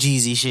was some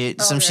Jeezy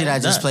shit. Okay. Some shit I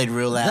just played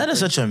real loud. That is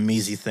such a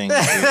Meezy thing to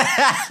do.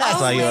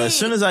 It's yo, as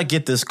soon as I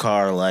get this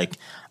car,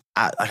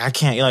 I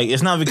can't,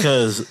 it's not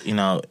because,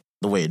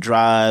 the way it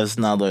drives,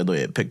 now the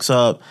way it picks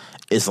up,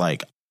 it's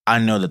like I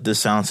know that this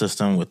sound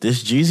system with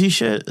this Jeezy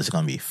shit is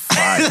gonna be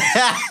fire.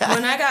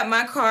 When I got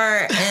my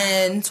car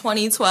in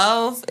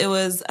 2012,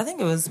 I think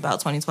it was about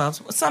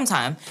 2012,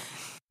 sometime.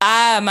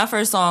 My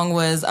first song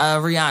was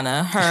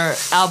Rihanna, her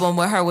album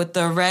with her with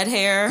the red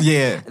hair.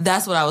 Yeah.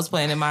 That's what I was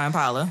playing in my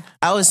Impala.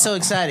 I was so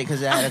excited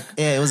because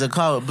it was a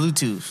car with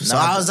Bluetooth. So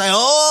I was like,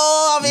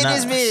 oh, I'm in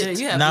this bitch.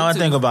 You have Now I Bluetooth.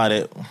 think about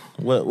it.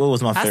 What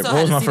was my favorite? still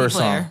What was had my a CD first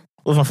player. song?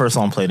 What was my first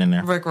song played in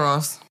there? Rick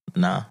Ross,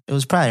 Nah. It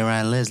was probably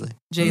Ryan Leslie.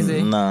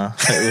 Jay-Z. Nah.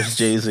 It was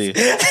Jay-Z.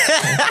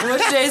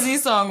 Which Jay-Z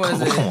song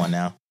was it? Come on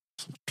now.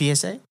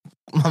 PSA?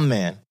 My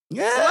man.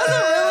 Yeah.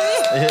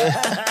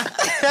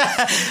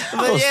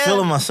 I was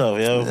feeling myself,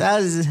 yo.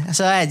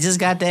 So I had just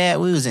got that.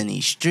 We was in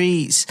these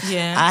streets.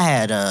 Yeah.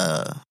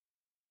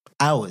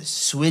 I was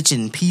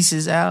switching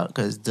pieces out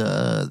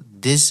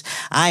because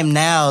I'm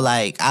now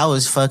like, I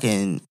was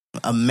fucking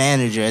a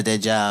manager at that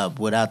job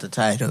without the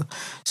title.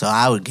 So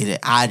I would get it.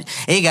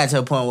 It got to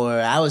a point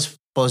where I was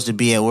supposed to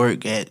be at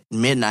work at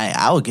midnight.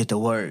 I would get to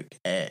work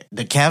at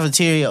the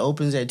cafeteria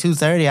opens at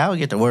 2:30. I would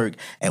get to work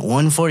at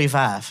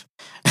 1:45.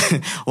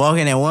 Walk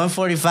in at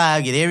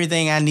 1:45, get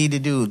everything I need to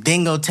do,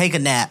 then go take a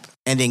nap,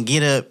 and then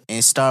get up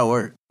and start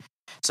work.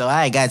 So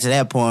I got to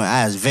that point.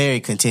 I was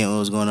very content with what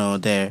was going on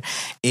there.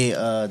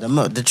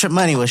 The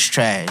money was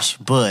trash,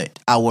 but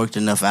I worked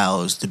enough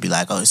hours to be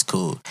like, oh, it's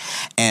cool.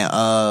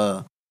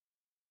 And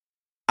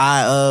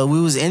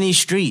we was in these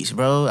streets,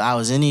 bro. I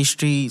was in these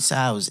streets.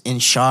 I was in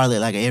Charlotte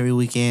like every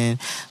weekend,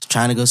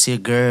 trying to go see a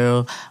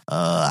girl.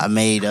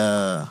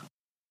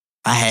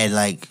 I had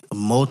like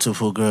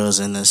multiple girls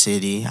in the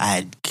city. I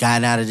had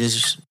gotten out of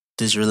this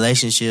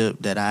relationship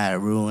that I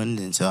had ruined,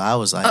 and so I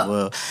was like,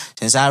 well,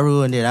 since I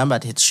ruined it, I'm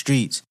about to hit the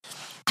streets.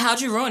 How'd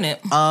you ruin it?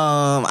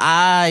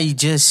 I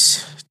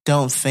just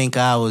don't think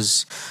I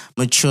was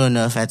mature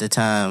enough at the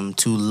time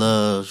to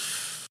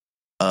love,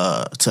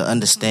 to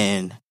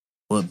understand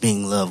what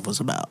being loved was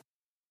about.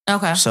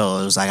 Okay. So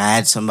it was like I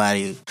had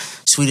somebody,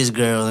 sweetest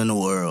girl in the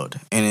world,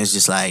 and it's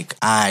just like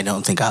I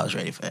don't think I was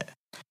ready for that.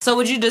 So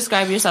would you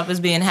describe yourself as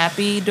being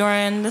happy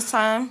during this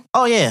time?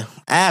 Oh yeah,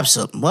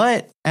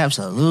 absolutely.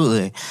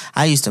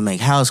 I used to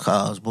make house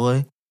calls,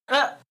 boy.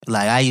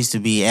 Like I used to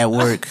be at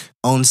work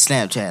on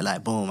Snapchat,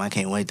 like boom, I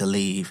can't wait to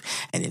leave,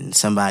 and then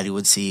somebody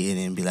would see it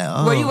and be like,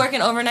 "Oh." Were you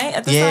working overnight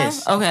at this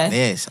Yes. time? Okay.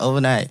 Yes,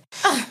 overnight.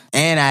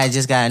 And I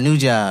just got a new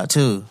job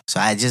too. So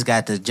I just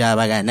got the job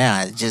I got now.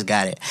 I just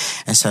got it,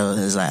 and so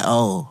it's like,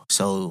 oh,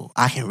 so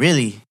I can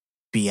really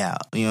be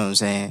out. You know what I'm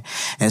saying?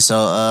 And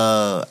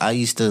so I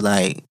used to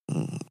like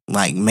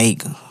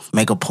make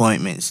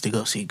appointments to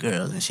go see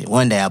girls and shit.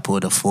 One day I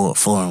pulled a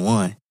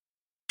 4-in-1.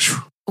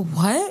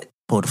 What?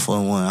 Pulled a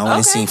 4-in-1. I went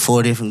and seen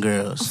 4 different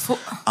girls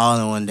all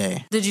in one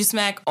day. Did you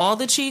smack all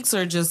the cheeks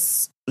or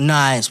just... No,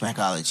 I didn't smack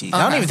all the cheeks.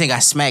 I don't even think I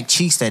smacked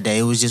cheeks that day.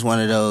 It was just one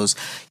of those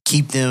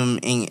keep them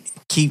engaged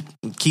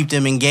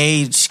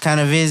kind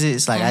of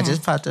visits. Like I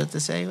just popped up to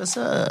say, "What's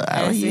up?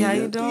 How are you? How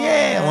you doing?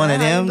 Yeah, one of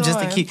How them you just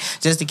doing?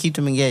 to keep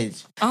them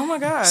engaged. Oh my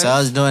God. So I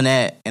was doing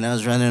that, and I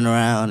was running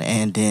around,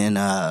 and then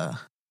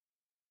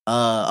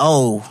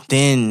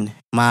then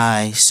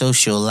my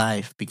social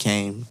life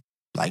became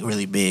like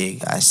really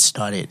big. I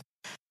started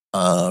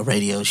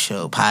radio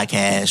shows, so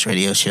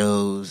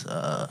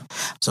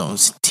on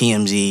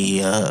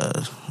TMZ,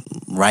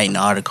 writing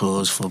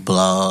articles for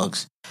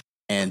blogs,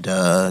 and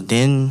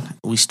then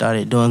we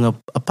started doing a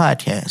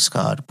podcast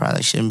called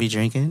Probably Shouldn't Be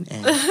Drinking,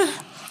 and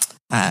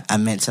I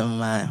met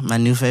some of my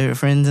new favorite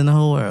friends in the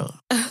whole world.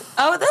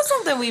 Oh, that's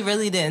something we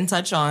really didn't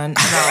touch on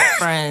about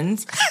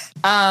friends.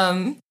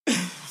 I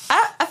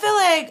feel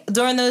like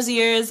during those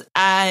years,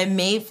 I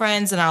made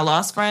friends and I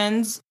lost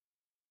friends,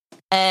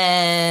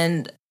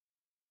 and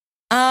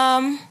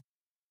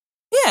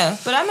yeah,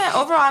 but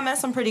I met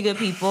some pretty good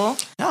people.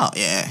 Oh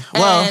yeah,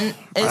 well, and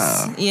it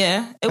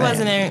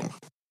wasn't.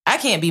 I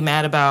can't be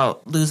mad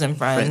about losing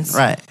friends.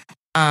 Right.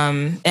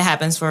 It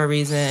happens for a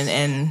reason,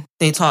 and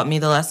they taught me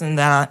the lesson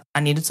that I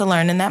needed to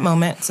learn in that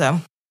moment.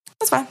 So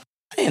that's fine.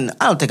 And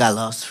I don't think I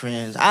lost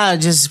friends. I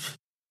just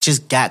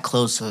got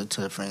closer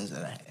to the friends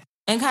that I had.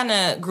 And kind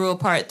of grew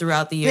apart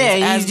throughout the years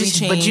Yeah, as we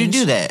changed. but you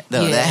do that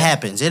though. Yeah. That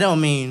happens. It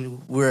don't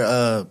mean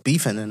we're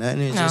beefing or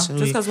nothing. It's No, just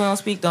because we don't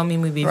speak don't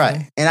mean we beefing.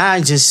 right. And I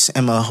just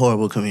am a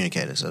horrible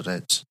communicator, so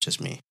that's just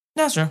me.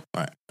 That's true.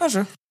 Right. That's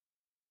true.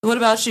 What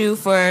about you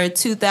for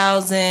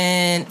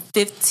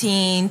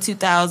 2015,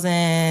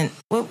 2000,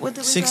 what did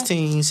we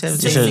 16,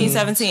 17. 16,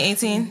 17,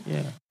 18?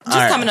 Yeah.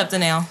 Just coming up to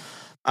now.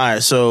 All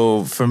right,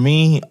 so for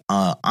me,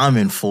 I'm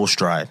in full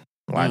stride.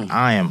 Like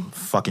I am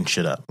fucking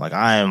shit up. Like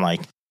I am like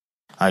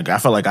I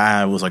felt like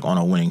I was like on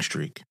a winning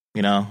streak.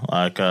 You know,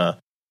 like I'm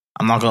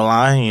not gonna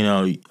lie. You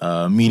know,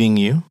 meeting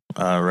you,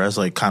 Rez,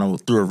 like kind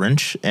of threw a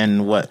wrench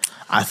in what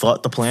I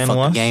thought the plan Fuck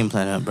was. the game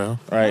plan up, bro.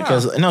 Right?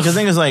 Because the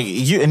thing is like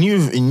you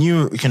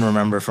can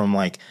remember from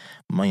like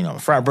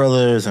frat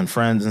brothers and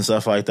friends and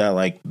stuff like that.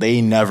 Like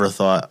they never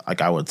thought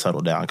like I would settle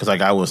down because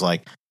like I was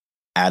like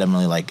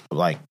adamantly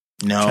like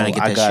no, Trying to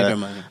get I that gotta sugar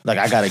money. like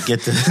I gotta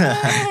get this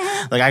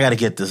like I gotta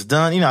get this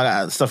done. You know, I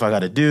got stuff I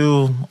gotta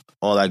do,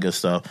 all that good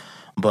stuff.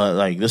 But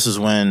like this is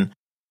when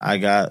I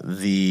got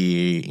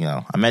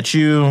I met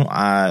you. Like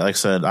I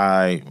said,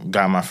 I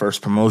got my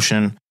first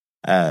promotion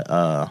at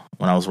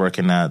when I was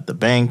working at the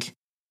bank,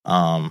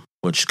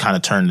 which kind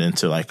of turned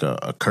into like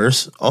a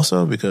curse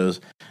also because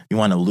you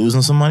wind up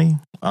losing some money.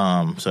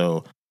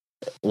 So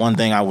one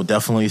thing I would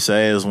definitely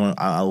say is when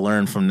I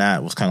learned from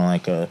that was kind of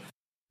like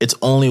it's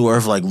only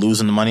worth like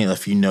losing the money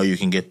if you know you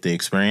can get the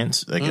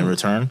experience like in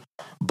return.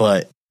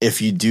 But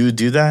if you do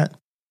that,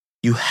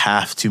 you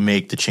have to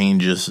make the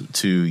changes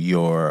to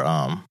your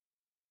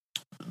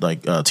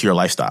to your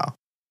lifestyle.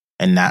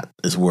 And that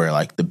is where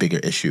like the bigger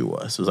issue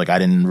was. It was like I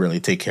didn't really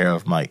take care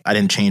of I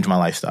didn't change my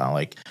lifestyle.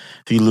 Like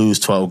if you lose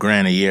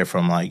 $12,000 a year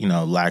from like,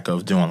 lack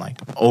of doing like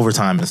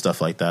overtime and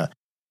stuff like that,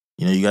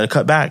 you got to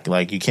cut back.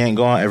 Like you can't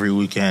go out every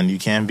weekend. You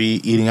can't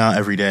be eating out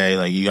every day.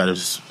 Like you got to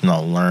just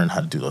learn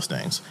how to do those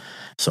things.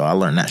 So I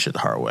learned that shit the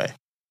hard way.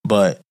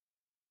 But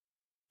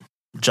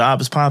job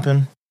is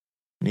popping,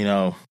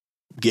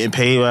 getting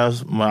paid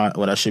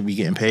what I should be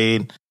getting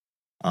paid.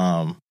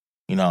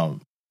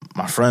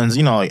 My friends,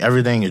 like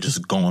everything is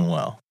just going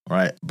well,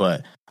 right?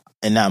 But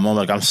in that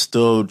moment, like I'm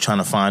still trying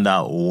to find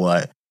out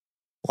what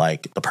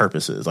like the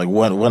purpose is. Like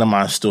what am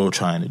I still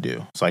trying to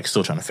do? It's like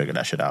still trying to figure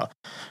that shit out.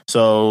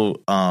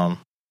 So I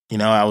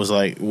was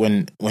like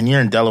when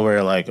you're in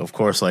Delaware, like of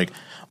course like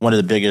one of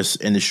the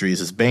biggest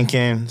industries is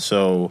banking.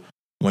 So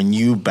when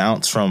you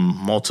bounce from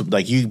multiple,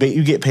 like you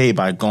get paid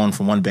by going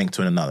from one bank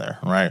to another,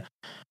 right?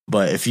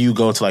 But if you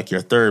go to like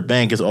your third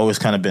bank, it's always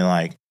kind of been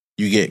like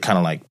you get kind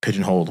of like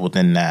pigeonholed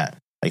within that,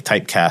 like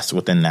typecast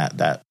within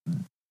that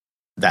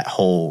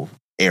whole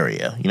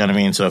area. You know what I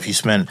mean? So if you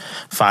spend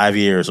 5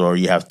 years or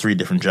you have 3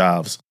 different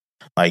jobs,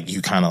 like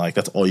you kind of like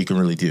that's all you can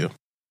really do.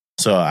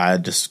 So I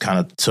just kind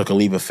of took a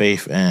leap of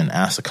faith and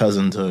asked a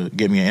cousin to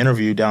give me an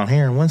interview down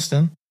here in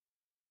Winston.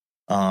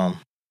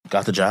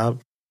 Got the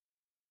job.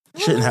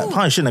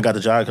 Probably shouldn't have got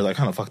the job because I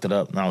kind of fucked it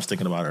up. And I was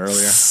thinking about it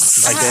earlier.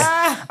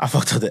 I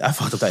fucked up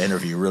that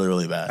interview really,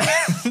 really bad.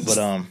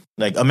 But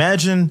like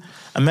imagine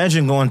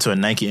going to a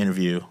Nike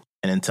interview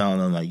and then telling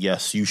them like,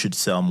 yes, you should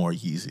sell more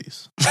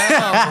Yeezys.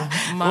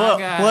 Oh my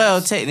god.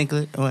 Well,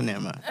 technically, never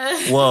mind.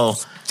 Well,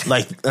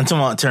 like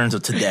until in terms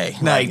of today,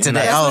 like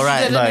today. That's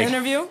Right. Did Like an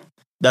interview.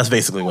 That's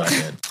basically what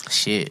I did.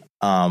 Shit.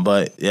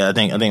 But yeah, I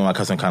think my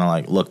cousin kind of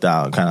like looked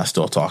out and kind of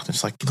still talked.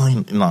 It's like,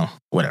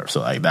 whatever. So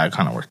like that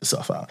kind of worked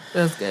itself out.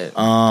 That's good.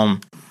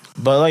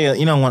 But like,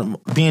 when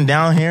being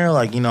down here,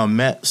 like,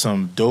 met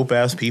some dope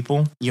ass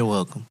people. You're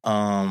welcome.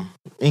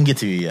 Didn't get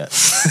to you yet.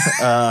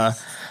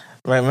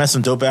 Right, met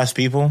some dope ass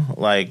people,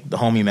 like the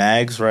homie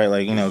Mags, right?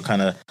 Like,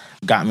 kind of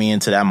got me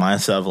into that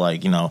mindset of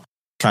like,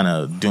 kind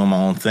of doing my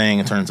own thing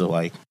in terms of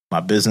like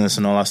my business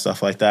and all that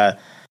stuff like that.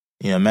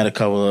 Met a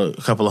couple of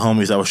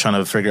homies that was trying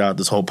to figure out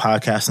this whole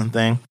podcasting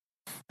thing.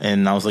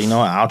 And I was like, what,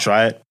 I'll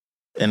try it.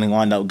 And then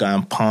wound up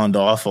getting pawned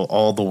off of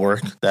all the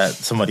work that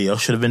somebody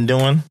else should have been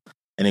doing.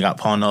 And it got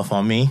pawned off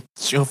on me.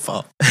 It's your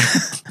fault. But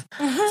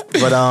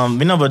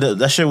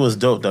that shit was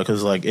dope though,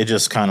 because like it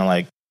just kind of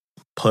like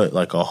put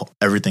like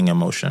everything in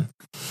motion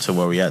to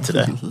where we at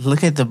today.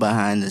 Look at the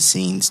behind the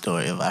scenes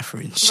story of our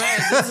friendship. Right,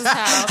 this is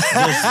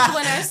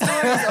when our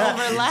stories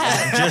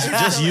overlap.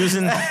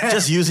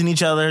 just using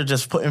each other,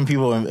 just putting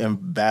people in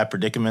bad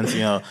predicaments.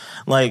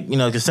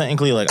 Because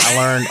technically, like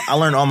I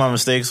learned all my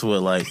mistakes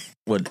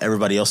with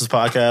everybody else's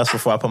podcast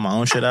before I put my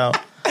own shit out.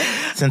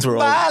 Since we're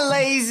my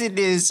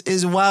laziness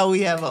is why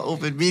we have an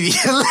open media.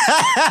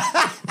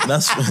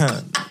 That's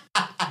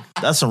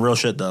some real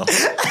shit though.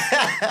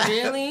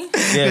 Really? Yeah.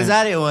 Because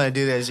I didn't want to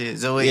do that shit.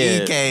 So when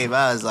he came,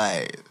 I was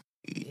like,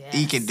 yes.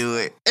 He can do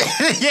it.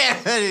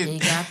 He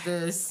got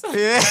this.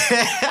 Yeah.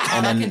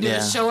 All I can do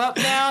is show up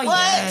now. What?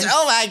 Yes.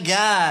 Oh my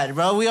God,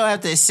 bro. We don't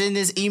have to send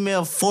this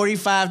email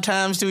 45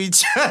 times to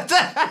each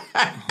other.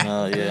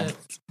 Oh, yeah.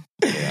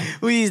 Yeah.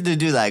 We used to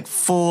do like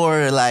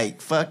 4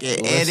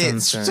 fucking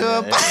edits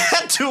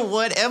to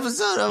one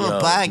episode of a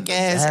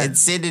podcast and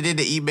send it in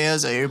the email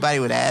so everybody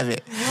would have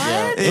it.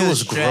 What? It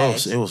was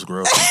gross. It was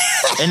gross.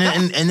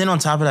 and then on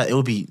top of that, it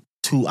would be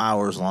 2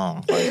 hours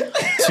long. Like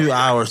 2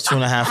 hours,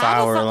 2.5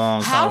 hour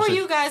long. How are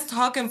you guys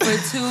talking for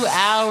 2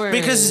 hours?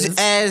 Because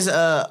as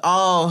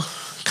all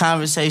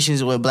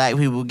conversations with black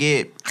people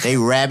get, they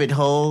rabbit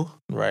hole.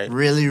 Right.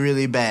 Really,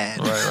 really bad.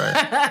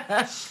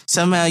 Right.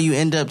 Somehow you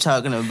end up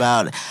talking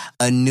about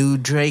a new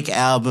Drake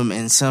album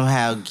and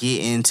somehow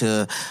get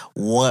into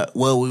what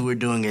we were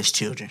doing as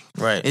children.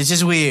 Right. It's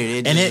just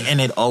weird.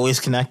 It always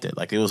connected.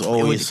 Like it was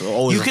always you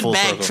a could full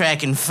backtrack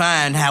circle. and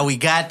find how we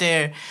got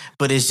there,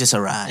 but it's just a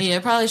ride. Yeah,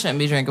 it probably shouldn't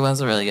be drinking. It was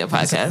a really good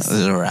podcast. It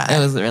was a ride. It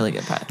was a really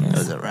good podcast. It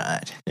was a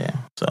ride. Yeah.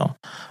 So,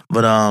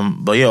 but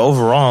yeah,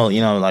 overall,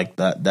 like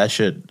that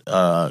shit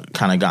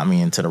kind of got me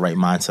into the right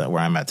mindset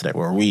where I'm at today,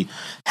 where we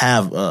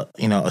have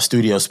a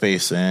studio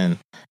space and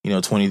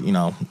 20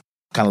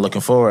 kind of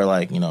looking forward,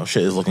 like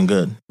shit is looking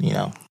good.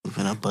 We're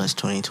gonna bust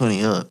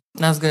 2020 up.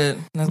 That's good.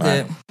 That's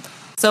right. good.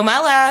 So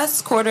my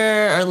last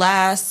quarter or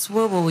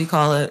what will we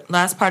call it?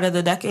 Last part of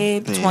the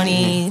decade,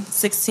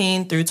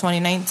 2016 through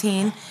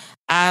 2019,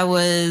 I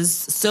was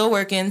still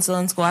working, still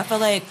in school. I feel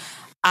like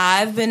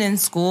I've been in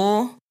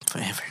school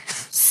forever.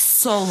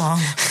 So long.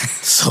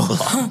 So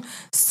long.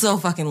 So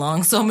fucking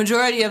long. So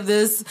majority of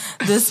this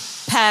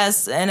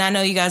past, and I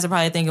know you guys are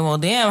probably thinking, well,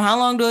 damn, how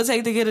long do it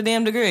take to get a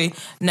damn degree?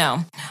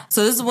 No.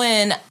 So this is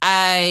when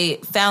I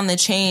found the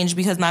change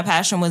because my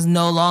passion was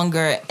no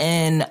longer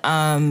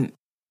in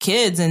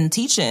kids and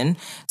teaching.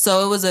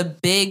 So it was a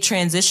big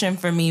transition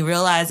for me,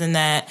 realizing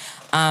that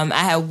I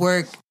had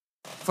worked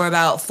for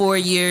about 4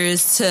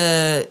 years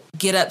to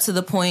get up to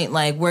the point,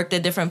 like worked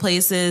at different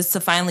places to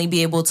finally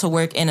be able to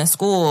work in a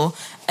school.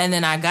 And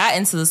then I got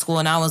into the school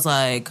and I was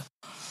like,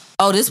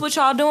 oh, this what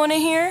y'all doing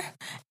in here?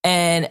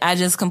 And I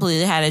just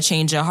completely had a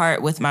change of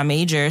heart with my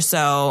major.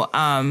 So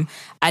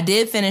I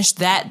did finish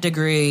that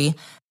degree,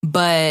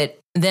 but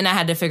then I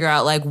had to figure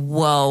out like,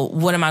 well,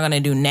 what am I going to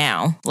do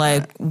now?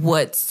 Like,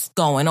 what's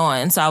going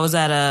on? So I was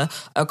at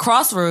a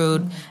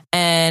crossroad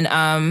and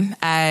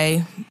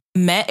I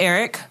met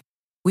Eric.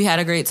 We had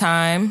a great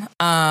time.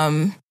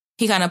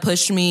 He kind of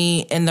pushed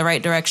me in the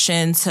right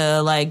direction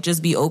to like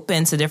just be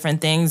open to different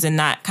things and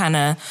not kind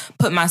of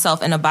put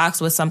myself in a box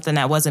with something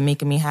that wasn't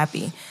making me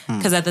happy.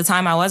 Because at the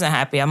time I wasn't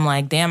happy. I'm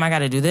like, damn, I got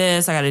to do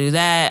this. I got to do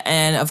that.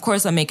 And of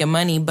course I'm making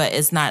money, but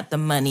it's not the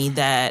money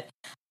that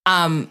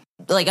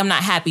like I'm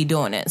not happy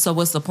doing it. So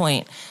what's the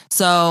point?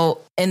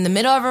 So in the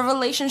middle of a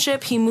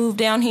relationship, he moved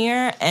down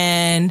here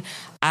and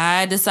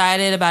I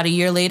decided about a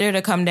year later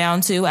to come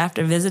down too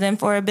after visiting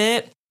for a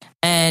bit.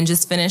 And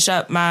just finish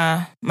up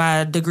my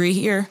degree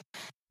here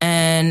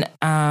and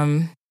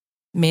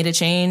made a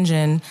change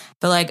and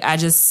feel like I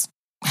just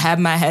had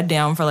my head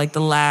down for like the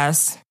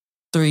last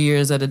 3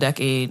 years of the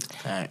decade.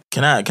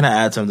 Can I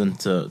add something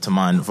to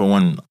mine for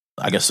when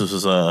I guess this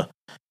was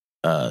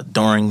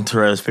during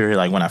Therese period,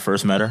 like when I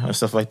first met her and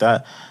stuff like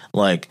that.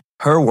 Like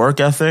her work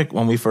ethic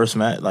when we first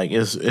met, like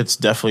it's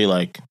definitely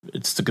like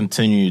it's to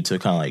continue to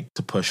kind of like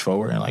to push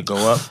forward and like go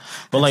up.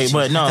 But like,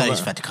 but no, no.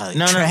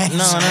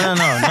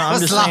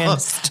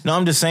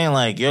 I'm just saying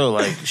like, yo,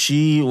 like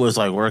she was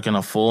like working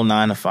a full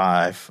 9 to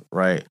 5,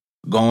 right?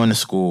 Going to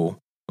school,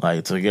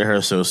 like to get her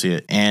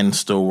associate and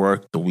still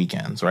work the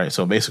weekends, right?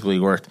 So basically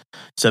worked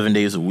 7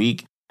 days a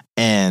week.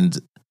 And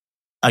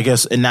I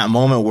guess in that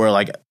moment where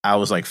like I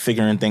was like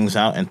figuring things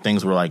out and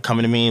things were like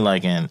coming to me,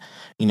 like, and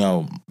you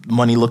know,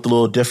 money looked a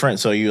little different.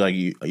 So you're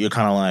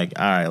kind of like,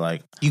 all right,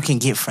 like you can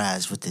get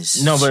fries with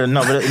this. But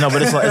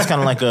it's like, it's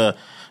kind of like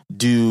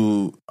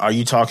are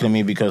you talking to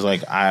me because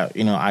like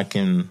I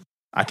can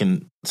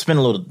spend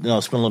a little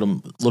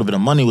bit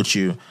of money with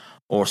you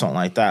or something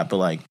like that. But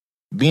like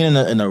being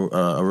in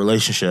a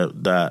relationship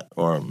that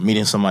or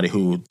meeting somebody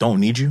who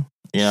don't need you,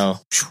 you know,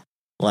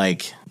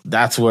 like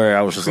that's where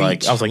I was just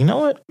like, I was like, you know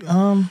what?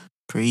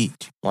 Preach.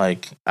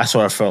 Like that's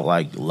where I felt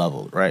like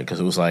leveled, right?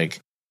 Because it was like,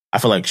 I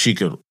feel like she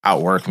could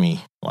outwork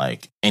me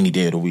like any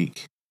day of the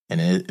week.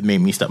 And it made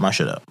me step my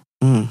shit up.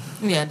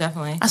 Yeah,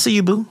 definitely. I see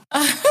you, boo.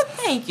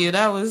 Thank you.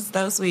 That was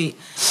sweet.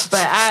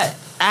 But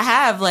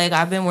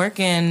I've been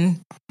working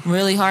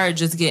really hard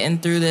just getting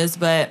through this,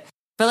 but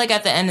I feel like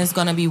at the end it's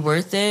going to be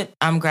worth it.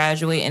 I'm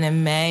graduating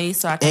in May,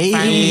 so I can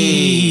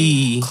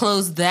finally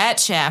close that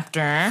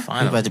chapter.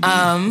 We about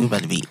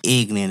to be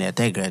ignorant at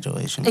that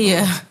graduation.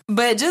 Yeah.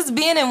 But just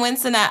being in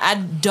Winston, I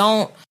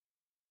don't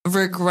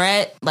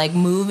regret like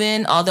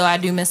moving, although I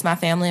do miss my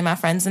family and my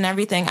friends and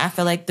everything. I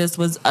feel like this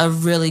was a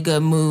really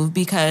good move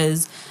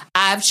because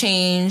I've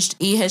changed.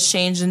 E has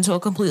changed into a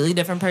completely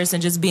different person.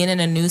 Just being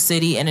in a new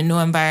city and a new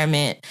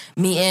environment,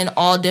 meeting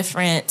all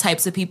different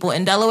types of people.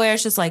 In Delaware,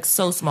 it's just like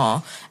so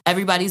small.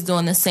 Everybody's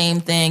doing the same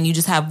thing. You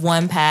just have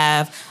one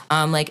path.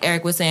 Like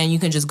Eric was saying, you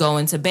can just go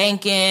into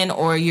banking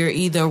or you're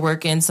either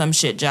working some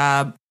shit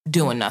job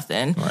doing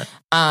nothing. Right.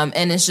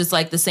 And it's just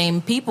like the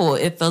same people.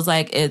 It feels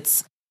like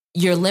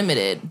you're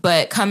limited,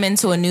 but coming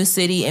to a new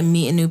city and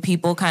meeting new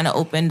people kind of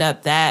opened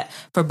up that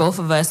for both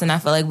of us. And I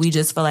feel like we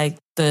just feel like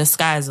the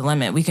sky's the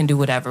limit. We can do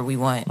whatever we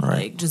want, right.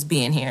 Like just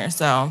being here.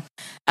 So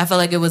I feel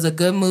like it was a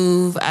good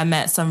move. I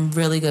met some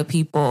really good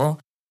people.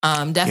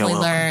 Definitely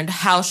learned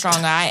how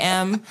strong I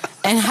am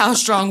and how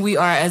strong we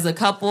are as a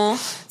couple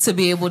to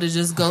be able to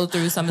just go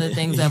through some of the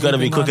things that you got to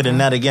be quicker than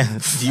that again.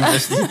 She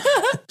was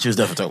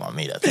definitely talking about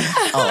me that time.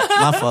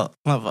 Oh,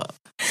 my fault.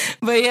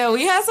 But yeah,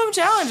 we had some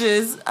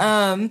challenges.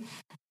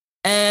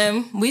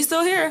 And we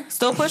still here,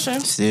 still pushing.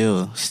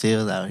 Still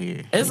out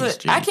here.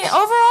 I can't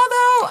overall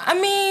though. I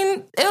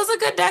mean, it was a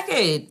good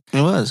decade.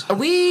 It was. The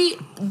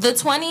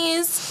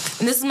 20s,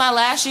 and this is my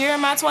last year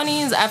in my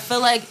 20s, I feel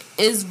like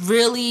is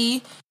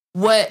really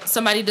what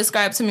somebody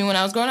described to me when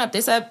I was growing up.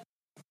 They said,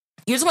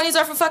 your 20s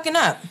are for fucking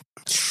up.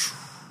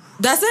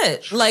 That's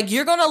it. Like,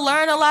 you're going to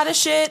learn a lot of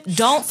shit.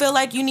 Don't feel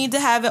like you need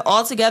to have it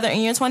all together in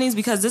your 20s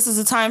because this is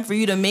a time for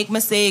you to make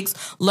mistakes,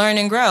 learn,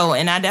 and grow.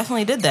 And I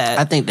definitely did that.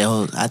 I think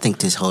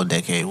this whole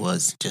decade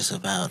was just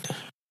about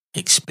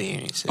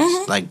experiences,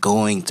 like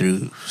going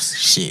through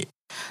shit.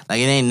 Like,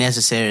 it ain't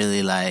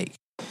necessarily like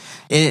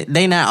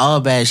they not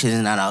all bad shit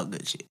and not all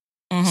good shit.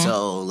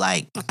 So,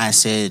 like I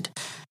said,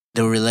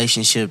 the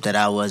relationship that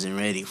I wasn't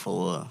ready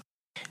for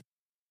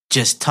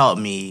just taught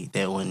me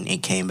that when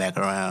it came back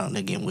around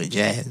again with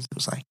Jazz, it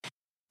was like,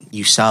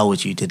 you saw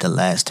what you did the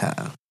last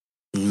time.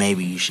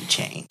 Maybe you should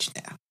change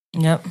now.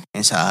 Yep.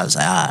 And so I was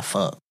like,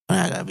 fuck,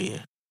 I gotta be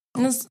here.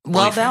 It's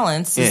well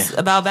balanced. Yeah. It's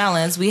about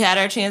balance. We had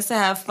our chance to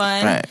have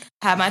fun, Right.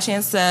 had my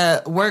chance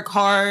to work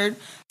hard,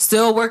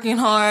 still working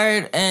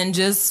hard, and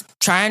just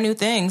trying new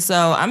things. So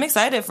I'm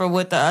excited for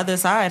what the other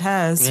side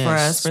has for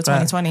us for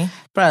 2020.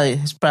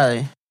 It's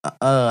probably.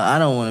 I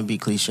don't want to be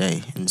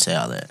cliche and say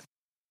all that,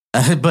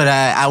 but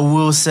I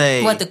will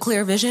say. What, the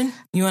clear vision?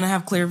 You want to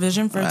have clear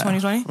vision for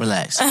 2020?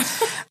 Relax.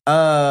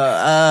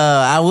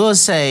 I will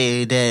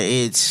say that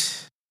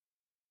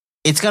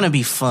it's gonna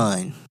be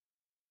fun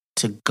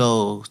to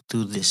go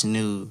through this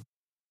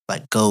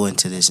go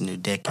into this new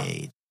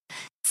decade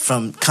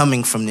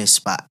coming from this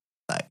spot.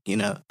 Like,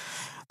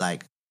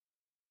 like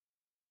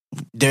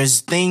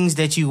there's things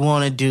that you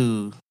want to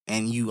do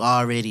and you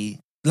already,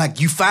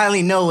 like, you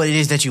finally know what it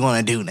is that you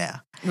want to do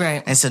now.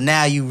 Right. And so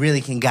now you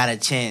really got a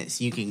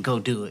chance, you can go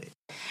do it.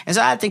 And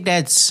so I think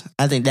that's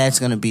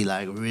going to be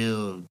like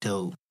real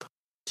dope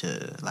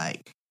to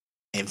like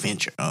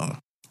adventure on.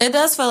 It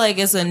does feel like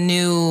it's a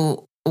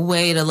new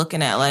way to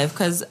looking at life,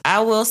 because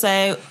I will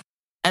say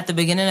at the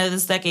beginning of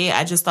this decade,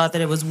 I just thought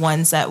that it was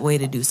one set way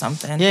to do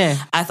something. Yeah.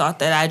 I thought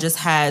that I just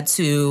had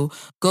to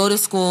go to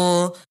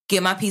school,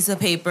 get my piece of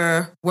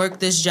paper, work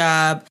this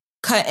job,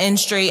 cut in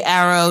straight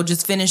arrow,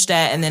 just finish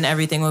that, and then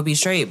everything will be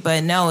straight.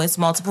 But no, it's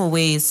multiple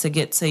ways to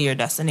get to your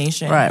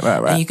destination. Right.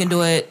 And you can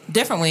do it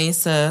different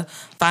ways to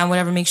find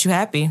whatever makes you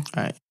happy.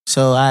 Right.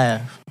 So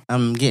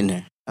I'm getting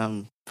there.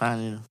 I'm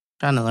trying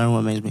to learn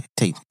what makes me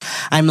tick.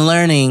 I'm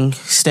learning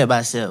step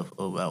by step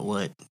about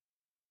what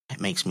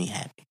makes me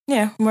happy.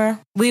 Yeah,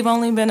 we've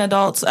only been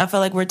adults. I feel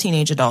like we're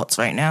teenage adults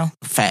right now.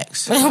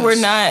 Facts. We're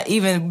not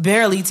even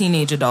barely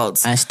teenage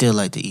adults. I still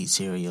like to eat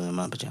cereal in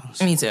my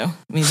pajamas. Me too.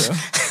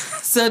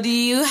 So did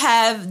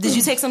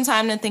you take some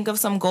time to think of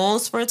some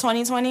goals for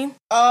 2020?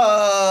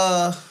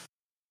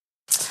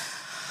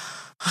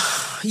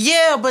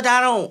 Yeah, but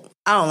I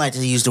don't like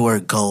to use the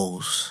word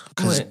goals,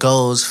 because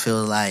goals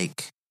feel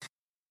like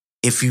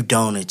if you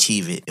don't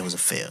achieve it, it was a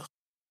fail.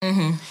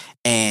 Mm-hmm.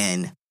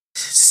 And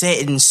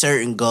setting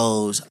certain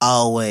goals,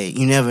 always,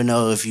 you never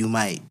know if you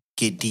might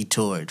get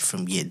detoured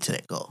from getting to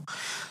that goal.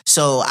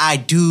 So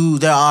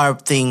there are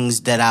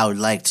things that I would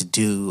like to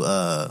do,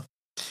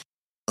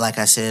 like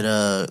I said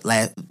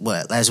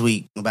last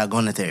week about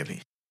going to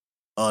therapy.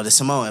 Or the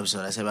Simone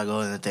episode, I said about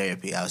going to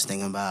therapy. I was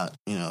thinking about,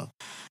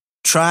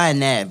 trying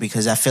that,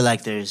 because I feel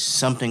like there's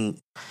something,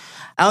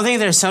 I don't think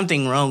there's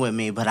something wrong with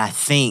me, but I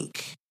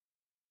think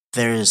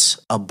there's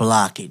a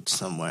blockage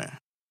somewhere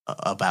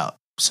about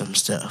some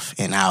stuff.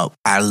 And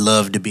I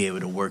love to be able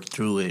to work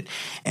through it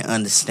and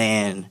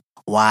understand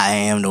why I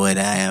am the way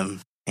that I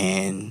am.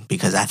 And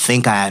because I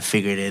think I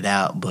figured it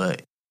out,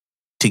 but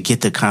to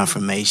get the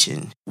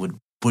confirmation would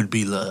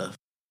be love.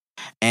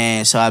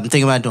 And so I'm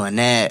thinking about doing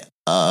that.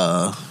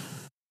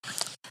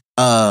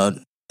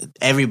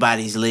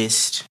 Everybody's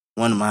list.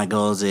 One of my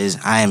goals is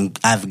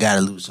I've got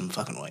to lose some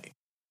fucking weight.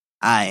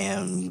 I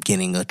am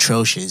getting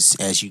atrocious,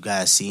 as you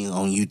guys see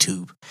on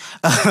YouTube.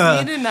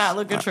 You do not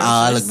look atrocious.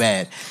 I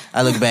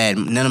look bad.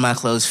 None of my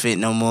clothes fit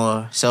no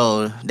more.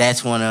 So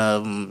that's one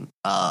of them.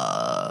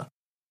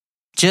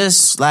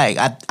 Just like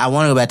I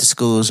want to go back to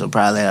school, so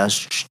probably I'll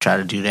try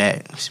to do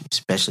that,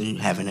 especially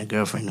having a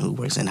girlfriend who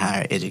works in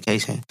higher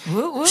education.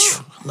 Woo, woo.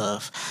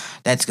 Love.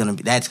 That's gonna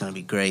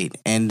be great.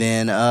 And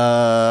then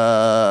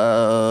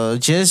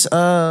just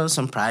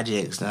some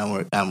projects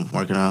that I'm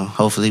working on.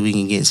 Hopefully we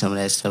can get some of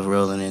that stuff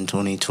rolling in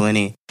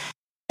 2020.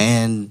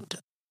 And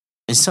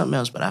it's something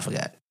else, but I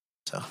forgot.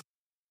 So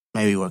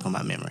maybe work on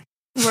my memory.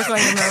 Work on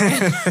your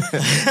memory.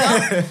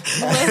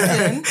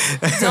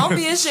 Don't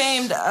be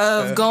ashamed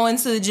of going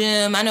to the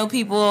gym. I know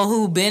people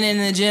who've been in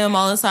the gym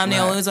all the time. They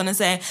always want to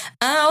say,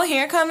 "Oh,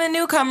 here come the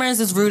newcomers."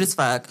 It's rude as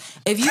fuck.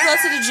 If you go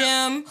to the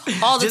gym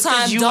all the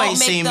time, don't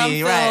make them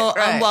feel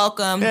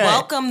unwelcome. Right.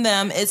 Welcome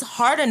them. It's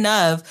hard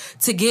enough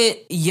to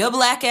get your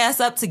black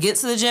ass up to get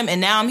to the gym, and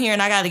now I'm here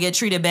and I got to get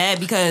treated bad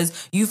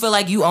because you feel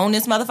like you own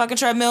this motherfucking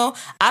treadmill.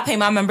 I pay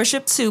my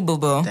membership too, boo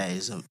boo. That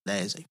is a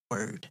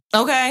word.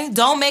 Okay,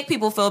 don't make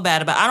people feel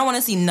bad about it. I don't want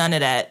to see none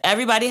of that.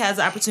 Everybody has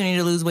the opportunity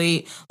to lose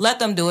weight. Let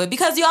them do it,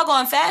 because y'all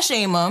going fat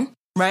shame them,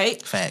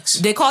 right? Facts.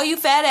 They call you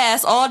fat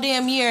ass all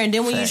damn year, and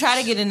then when you try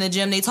to get in the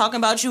gym, they talking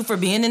about you for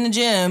being in the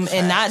gym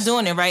and not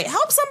doing it right.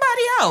 Help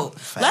somebody out.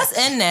 Let's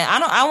end that.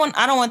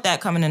 I don't want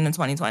that coming into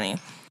 2020.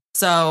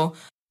 So,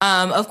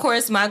 of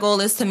course, my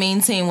goal is to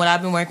maintain what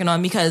I've been working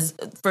on, because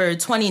for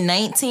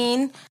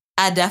 2019.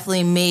 I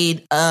definitely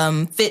made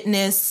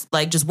fitness,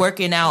 like just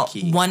working out,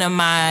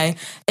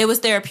 it was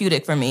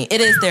therapeutic for me.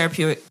 It is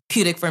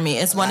therapeutic for me.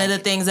 It's one of the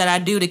things that I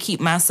do to keep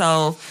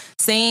myself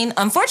sane.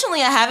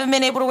 Unfortunately, I haven't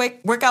been able to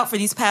work out for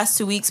these past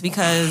 2 weeks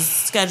because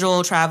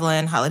schedule,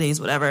 traveling,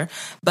 holidays, whatever.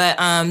 But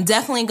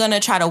definitely going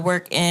to try to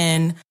work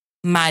in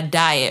my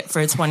diet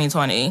for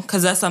 2020,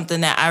 because that's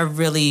something that I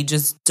really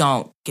just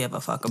don't give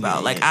a fuck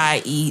about.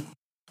 I eat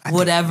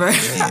whatever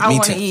I me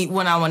want to too. eat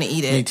when I want to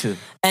eat it. Me too.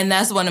 And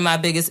that's one of my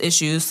biggest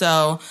issues.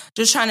 So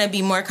just trying to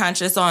be more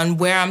conscious on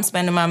where I'm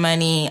spending my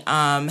money,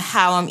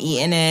 how I'm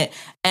eating it,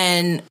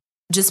 and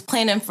just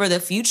planning for the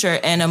future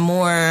in a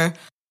more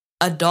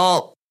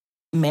adult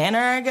manner,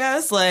 I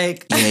guess.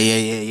 Like,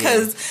 Yeah.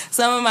 because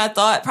some of my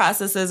thought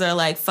processes are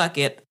like, fuck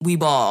it, we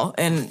ball.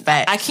 And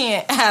Facts. I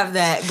can't have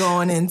that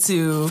going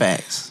into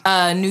Facts.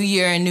 new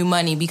year and new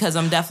money because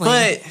I'm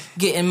definitely But-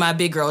 getting my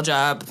big girl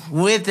job.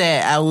 With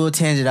that, I will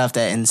tangent off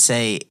that and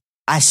say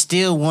I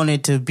still want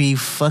it to be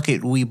fuck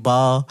it, we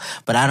ball,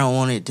 but I don't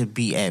want it to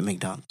be at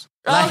McDonald's.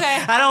 Like,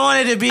 Okay. I don't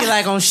want it to be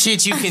like on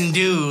shit you can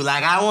do.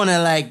 Like I want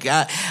to like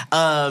I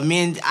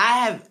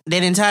have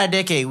that entire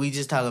decade we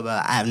just talked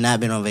about. I have not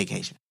been on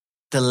vacation.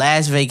 The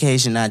last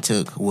vacation I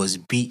took was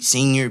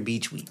senior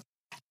beach week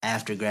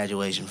after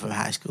graduation from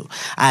high school.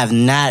 I have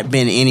not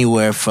been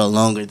anywhere for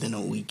longer than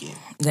a weekend.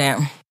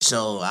 Damn.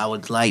 So I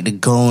would like to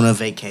go on a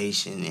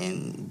vacation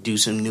and do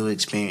some new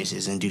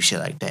experiences and do shit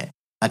like that.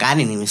 Like I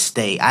didn't even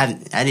stay. I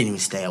didn't even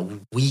stay a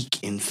week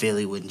in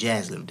Philly when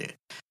Jazz lived there.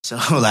 So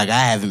like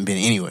I haven't been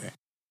anywhere.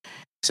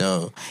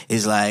 So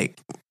it's like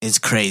it's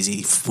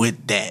crazy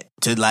with that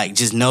to like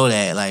just know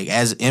that like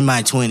as in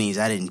my 20s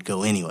I didn't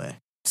go anywhere.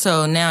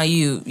 So now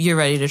you're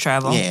ready to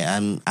travel. Yeah,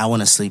 I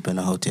want to sleep in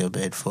a hotel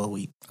bed for a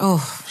week. Oh,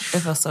 it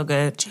feels so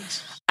good.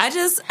 I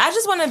just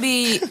want to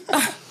be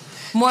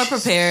more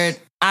prepared.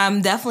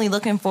 I'm definitely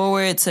looking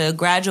forward to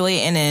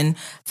graduating and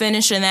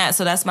finishing that.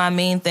 So that's my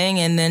main thing.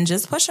 And then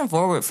just pushing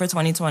forward for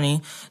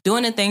 2020,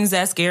 doing the things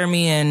that scare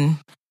me and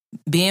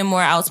being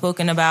more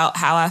outspoken about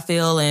how I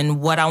feel and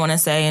what I want to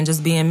say and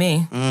just being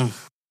me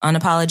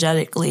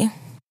unapologetically.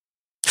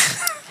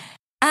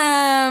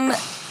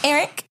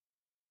 Eric,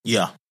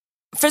 Yeah.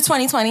 for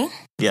 2020,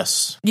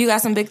 Yes. you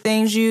got some big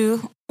things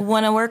you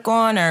want to work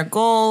on or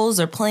goals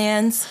or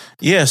plans?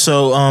 Yeah.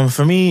 So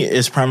for me,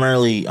 it's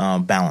primarily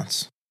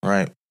balance,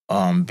 right?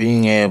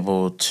 Being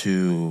able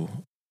to,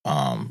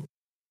 not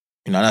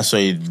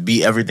necessarily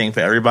be everything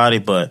for everybody,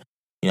 but,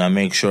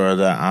 make sure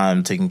that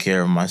I'm taking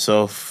care of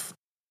myself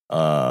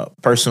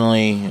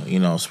personally,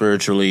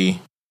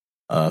 spiritually,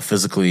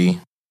 physically,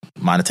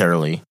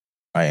 monetarily,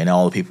 right? And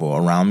all the people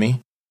around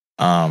me.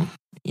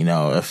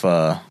 If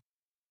I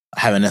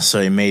haven't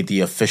necessarily made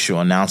the official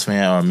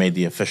announcement or made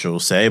the official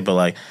say, but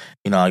like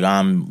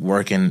I'm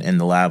working in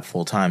the lab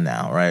full time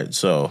now, right?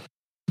 So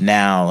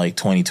now like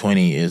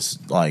 2020 is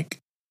like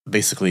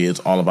basically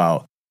it's all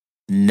about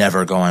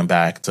never going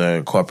back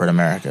to corporate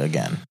America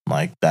again.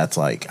 Like that's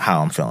like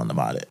how I'm feeling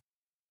about it.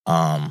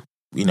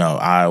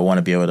 I want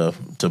to be able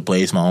to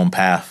blaze my own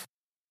path,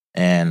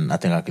 and I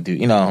think I could do.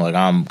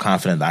 I'm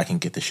confident that I can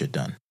get this shit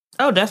done.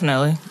 Oh,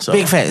 definitely. So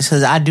Big facts,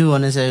 because I do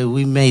want to say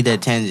we made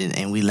that tangent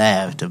and we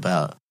laughed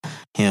about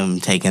him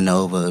taking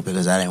over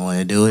because I didn't want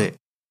to do it.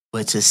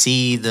 But to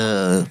see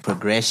the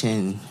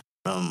progression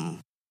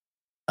from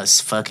a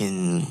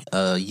fucking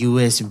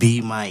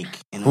USB mic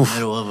in the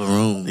middle of a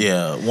room,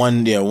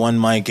 one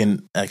mic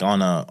and like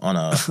on a on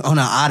an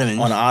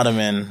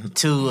ottoman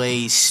to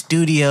a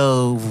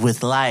studio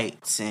with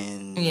lights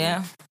and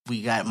Yeah.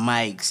 we got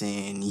mics,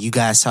 and you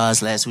guys saw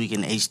us last week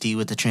in HD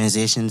with the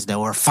transitions that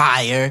were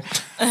fire.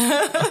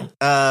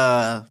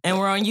 And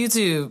we're on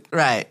YouTube.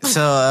 Right.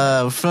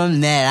 So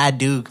from that,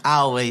 I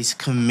always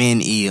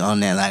commend E on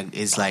that. Like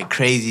it's like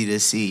crazy to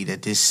see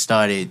that this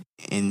started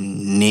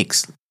in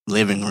Nick's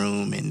living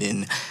room and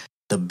then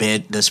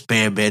the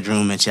spare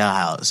bedroom at your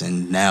house,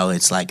 and now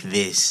it's like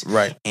this.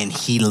 Right. And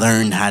he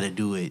learned how to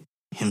do it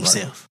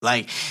himself.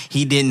 Like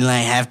he didn't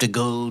like have to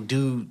go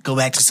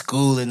back to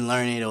school and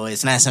learn it, or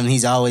it's not something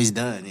he's always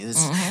done.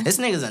 This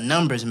nigga's a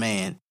numbers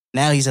man.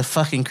 Now he's a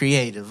fucking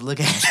creative. Look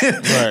at him.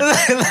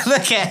 Right.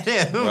 Look at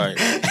him.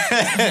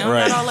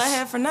 Right. Not all I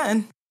have for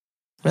nothing.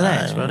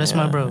 Relax, bro. That's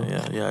my bro.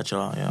 Yeah,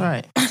 y'all. Yeah.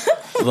 Right.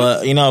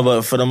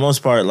 But for the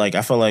most part, like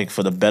I feel like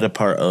for the better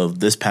part of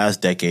this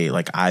past decade,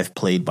 like I've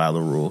played by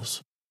the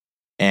rules,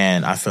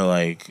 and I feel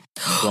like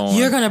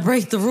You're gonna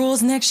break the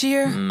rules next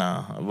year?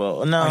 no.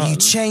 Are you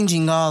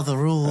changing all the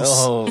rules?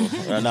 Oh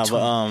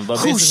no, but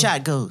Who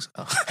shot goes?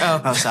 Oh,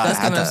 I'm sorry. That's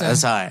coming up soon.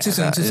 Sorry. Too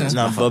soon.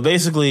 No, but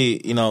basically,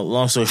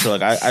 long story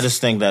short, like I just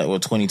think that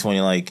with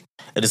 2020, like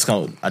I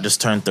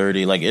just turned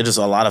 30, like it just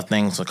a lot of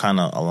things are kind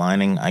of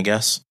aligning, I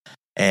guess.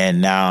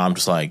 And now I'm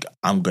just like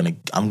I'm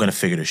gonna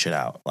figure this shit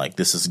out. Like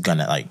this is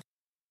gonna like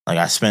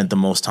I spent the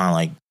most time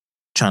like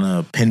trying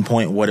to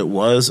pinpoint what it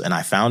was, and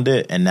I found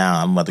it, and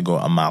now I'm about to go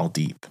a mile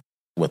deep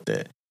with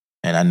it.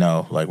 And I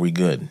know like we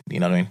good. You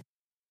know what I mean?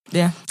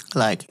 Yeah.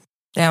 Like,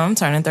 Damn, I'm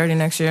turning 30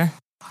 next year.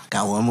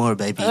 got one more,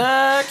 baby.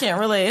 Can't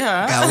relate,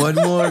 huh? Got one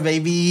more,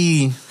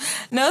 baby.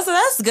 No, so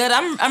that's good.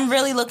 I'm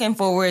really looking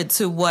forward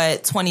to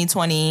what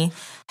 2020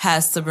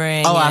 has to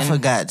bring. Oh, I and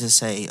forgot to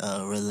say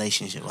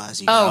relationship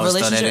wise.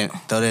 Relationship.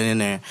 Throw that in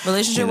there.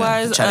 Relationship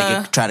wise,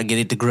 try to get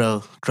it to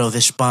grow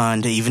this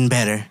bond even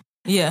better.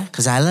 yeah.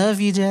 Cause I love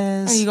you, Are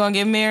Jazz. you gonna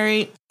get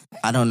married?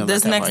 I don't know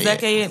this about that next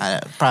part yet.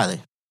 decade? Probably.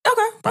 Okay,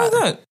 that's Probably.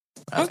 good.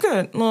 That's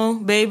good, little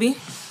baby.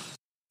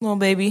 Little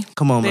baby.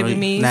 Come on, baby Marie.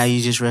 me. Now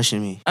you just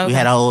rushing me. Okay. We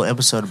had a whole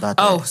episode about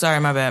that. Oh, sorry,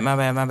 my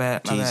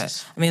bad.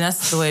 Jesus. I mean,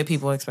 that's the way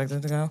people expect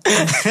it to go.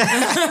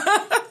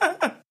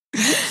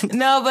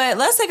 No, but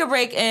let's take a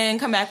break and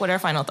come back with our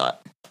final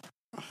thought.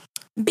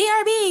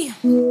 BRB.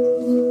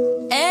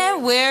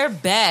 And we're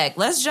back.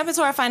 Let's jump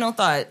into our final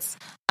thoughts.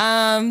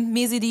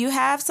 Meezy, do you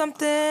have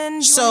something you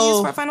want to use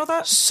for our final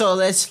thoughts? So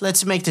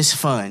let's make this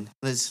fun.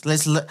 Let's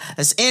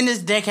end this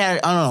decade,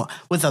 I don't know,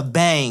 with a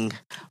bang.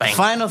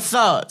 Final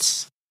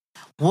thoughts.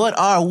 What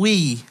are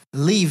we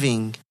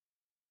leaving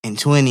in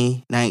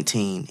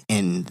 2019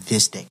 in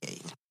this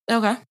decade?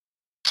 Okay.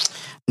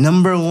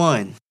 Number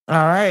 1. All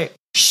right.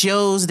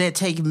 Shows that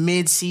take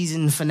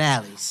mid-season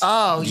finales.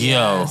 Oh, Yo.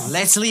 yes.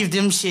 Let's leave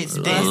them shits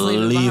Let's dead. leave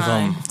it Leave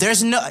behind.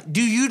 them.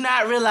 Do you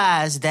not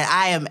realize that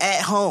I am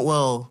at home?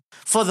 Well,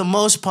 for the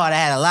most part, I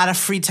had a lot of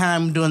free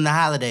time during the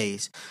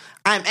holidays.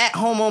 I'm at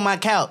home on my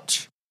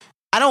couch.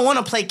 I don't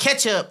want to play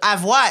catch up.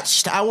 I've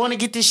watched. I want to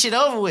get this shit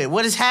over with.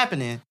 What is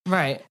happening?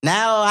 Right.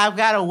 Now I've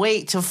got to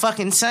wait till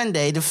fucking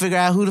Sunday to figure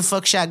out who the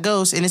fuck shot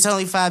Ghost, and it's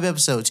only 5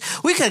 episodes.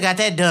 We could have got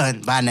that done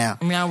by now.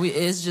 I mean,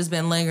 it's just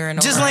been lingering.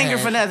 Just over our linger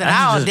head. for nothing.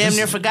 I I just- damn just-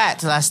 near forgot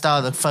till I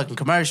saw the fucking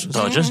commercials.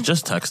 So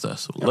just text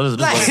us. Let us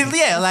Like,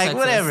 yeah, like Text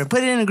whatever. us.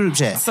 Put it in the group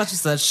chat. Such and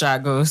such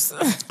shot goes.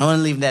 I want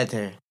to leave that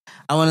there.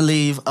 I want to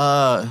leave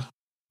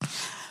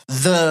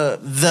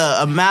the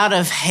amount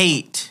of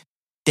hate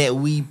that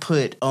we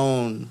put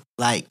on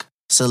like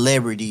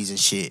celebrities and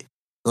shit.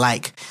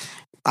 Like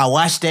I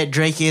watched that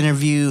Drake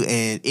interview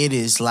and it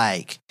is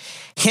like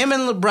him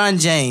and LeBron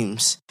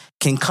James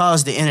can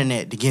cause the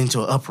internet to get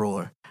into an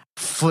uproar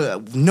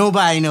for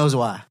nobody knows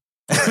why.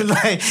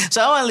 Like,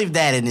 so I want to leave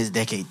that in this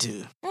decade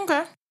too.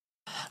 Okay.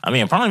 I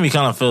mean, part of me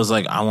kind of feels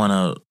like I want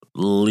to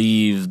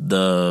leave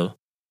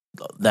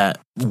that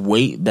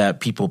weight that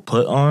people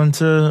put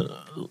onto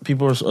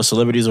people or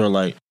celebrities or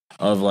like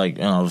of like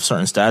of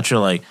certain stature.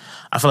 Like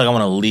I feel like I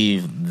want to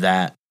leave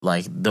that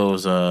like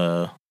those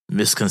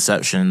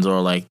misconceptions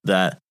or like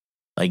that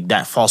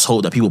false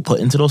hope that people put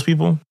into those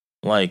people.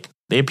 Like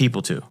they're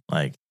people too.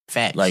 Like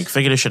Facts. like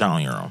figure this shit out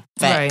on your own.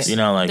 Facts. Right. You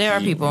know, like There are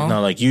people. You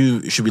know, like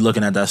you should be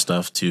looking at that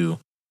stuff to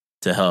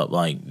help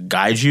like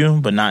guide you,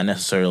 but not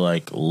necessarily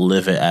like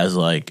live it as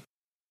like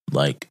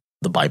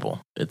the Bible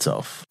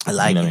itself. I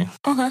like You know it.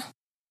 what Okay.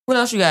 What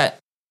else you got?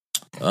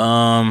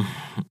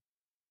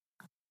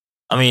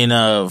 I mean,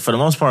 for the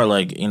most part,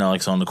 like, you know,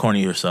 like, so on the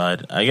cornier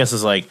side, I guess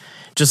it's like,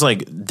 just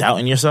like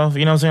doubting yourself,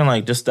 you know what I'm saying?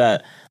 Like, just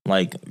that,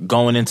 like,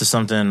 going into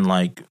something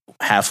like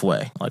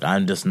halfway. Like,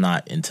 I'm just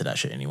not into that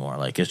shit anymore.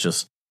 Like, it's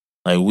just,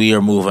 like, we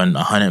are moving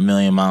 100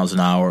 million miles an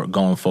hour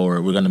going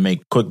forward. We're going to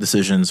make quick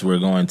decisions. We're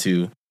going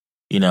to,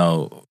 you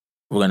know,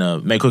 we're going to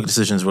make quick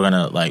decisions. We're going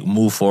to, like,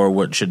 move forward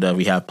what shit that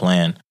we have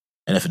planned.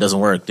 And if it doesn't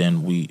work,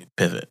 then we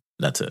pivot.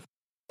 That's it.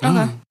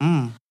 Okay.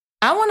 Mm.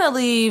 I want to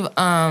leave.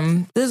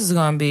 This is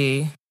going to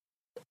be.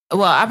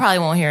 Well, I probably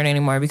won't hear it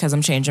anymore because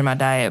I'm changing my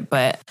diet.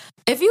 But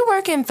if you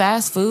work in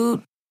fast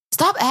food,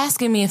 stop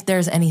asking me if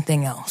there's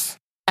anything else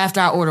after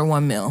I order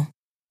one meal.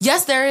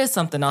 Yes, there is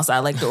something else I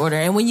like to order.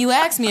 And when you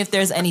ask me if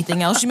there's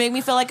anything else, you make me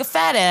feel like a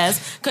fat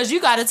ass because you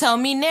got to tell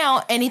me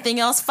now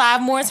anything else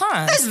 5 more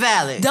times. That's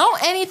valid.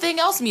 Don't anything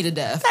else me to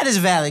death. That is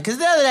valid because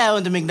the other day I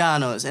went to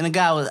McDonald's and the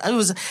guy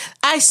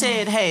I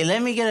said, "Hey,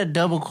 let me get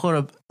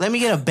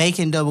a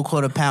bacon double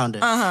quarter pounder,"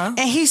 and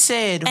he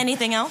said,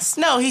 Anything else?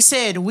 "No," he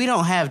said, "We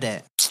don't have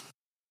that."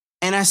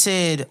 And I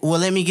said,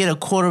 "Well, let me get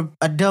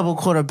a double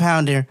quarter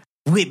pounder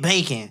with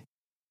bacon,"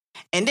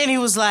 and then he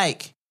was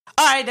like,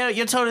 "All right,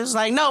 your total is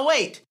like, no,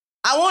 wait,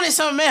 I wanted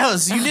something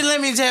else. You didn't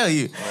let me tell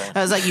you."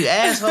 I was like, "You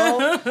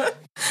asshole."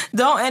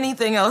 Don't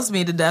anything else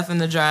me to death in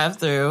the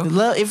drive-thru.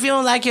 Look, if you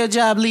don't like your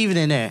job, leave it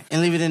in there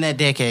and leave it in that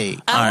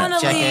decade. I All right,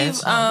 want to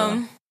leave.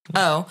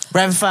 jackass.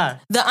 Rapid fire.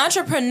 The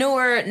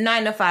entrepreneur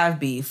 9-to-5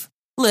 beef.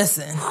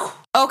 Listen,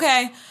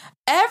 okay,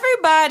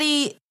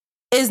 everybody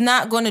is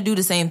not going to do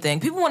the same thing.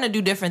 People want to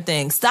do different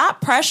things. Stop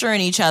pressuring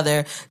each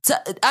other.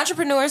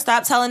 Entrepreneurs,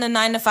 stop telling the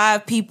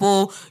 9-to-5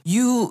 people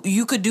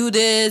you could do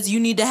this. You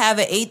need to have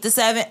an 8 to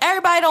 7.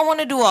 Everybody don't want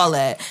to do all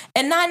that.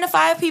 And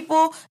 9-to-5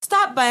 people,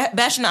 stop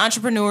bashing the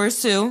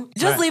entrepreneurs too.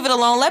 Just leave it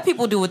alone. Let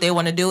people do what they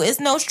want to do. It's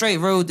no straight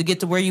road to get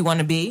to where you want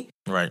to be.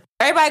 Right.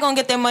 Everybody gonna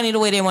get their money the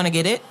way they want to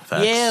get it.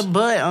 Facts. Yeah,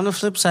 but on the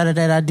flip side of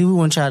that, I do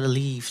want y'all to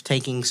leave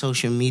taking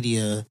social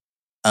media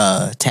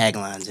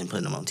taglines and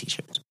putting them on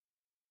t-shirts.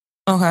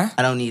 Okay.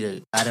 I don't need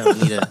a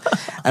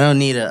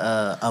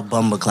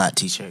Bumbleclot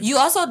t-shirt. You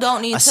also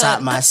don't need A to.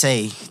 Sop My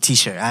Say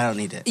t-shirt. I don't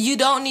need that. You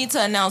don't need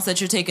to announce that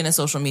you're taking a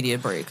social media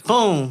break.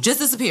 Boom. Just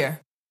disappear.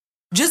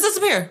 Just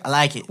disappear. I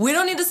like it. We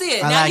don't need to see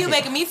it. I Now like you it.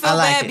 making me feel I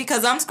like bad it.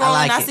 because I'm I scrolling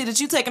like and I it. see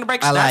that you taking a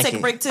break. I Should I like take it.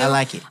 a break too? I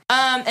like it.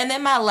 And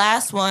then my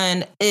last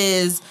one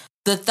is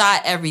the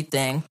thought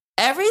everything.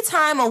 Every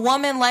time a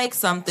woman likes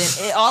something,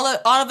 it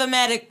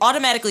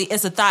automatically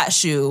it's a thought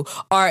shoe,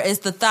 or it's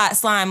the thought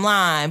slime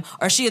lime,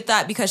 or she a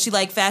thought because she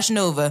like Fashion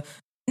Nova.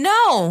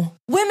 No,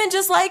 women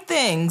just like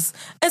things.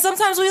 And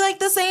sometimes we like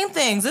the same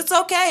things. It's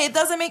okay. It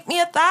doesn't make me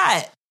a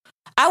thought.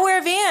 I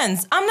wear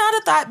Vans. I'm not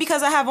a thought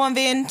because I have on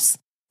Vans.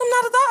 I'm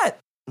not a thought.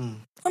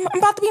 I'm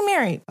about to be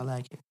married. I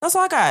like it. That's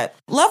all I got.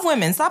 Love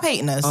women. Stop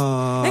hating us.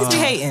 Thanks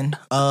for hating.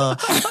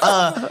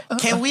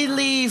 Can we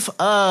leave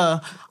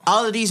all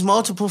of these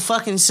multiple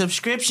fucking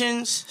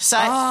subscriptions?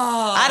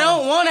 I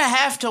don't want to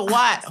have to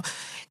watch.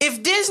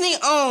 If Disney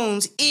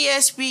owns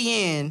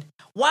ESPN,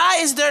 why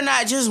is there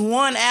not just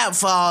one app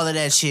for all of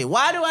that shit?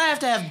 Why do I have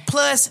to have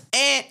Plus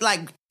and like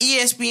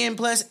ESPN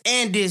Plus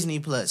and Disney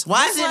Plus?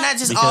 Why is it not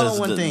just all in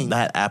one thing?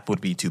 That app would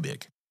be too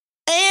big.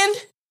 And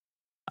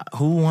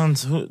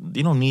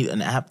you don't need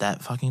an app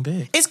that fucking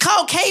big. it's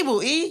called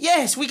cable, E.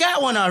 Yes, we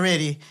got one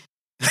already.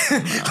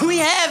 We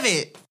have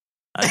it.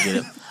 I get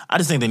it. I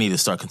just think they need to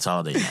start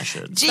consolidating that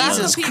shit.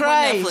 Jesus People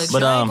Christ. Netflix.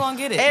 But, You ain't gonna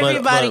get it.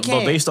 Everybody but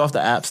can. based off the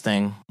apps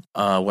thing,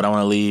 what I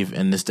want to leave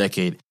in this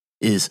decade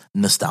is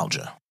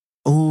nostalgia.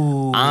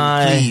 Ooh,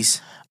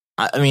 please.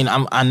 I mean,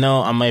 I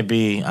know I might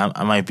be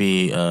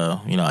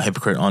a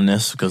hypocrite on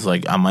this because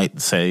like I might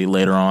say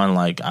later on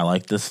like I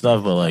like this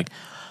stuff, but like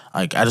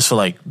I just feel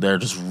like they're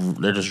just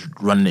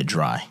running it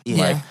dry.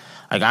 Yeah.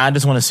 Like I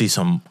just want to see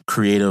some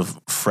creative,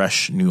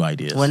 fresh, new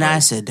ideas. When like, I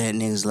said that,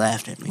 niggas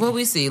laughed at me. What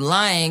we see?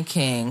 Lion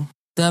King,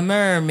 The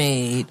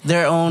Mermaid,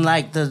 They're on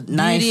like the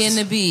nice. Beauty and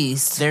the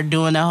Beast. They're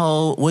doing a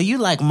whole. Well, you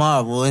like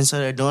Marvel, and so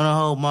they're doing a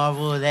whole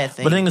Marvel of that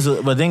thing. But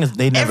the thing is,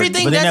 they never.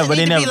 Everything but they doesn't never,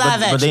 need to be live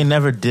but they action.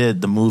 never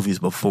did the movies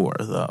before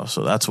though.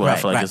 So that's what I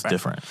feel like is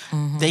different.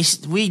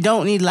 We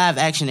don't need live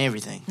action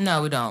everything.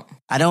 No, we don't.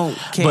 I don't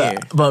care.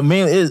 But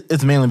mainly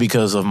it's mainly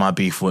because of my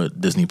beef with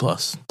Disney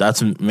Plus.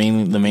 That's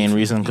mainly the main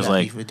reason. Because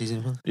like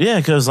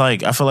because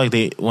like I feel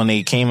like when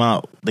they came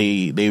out,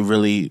 they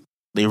really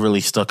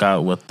stuck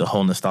out with the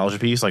whole nostalgia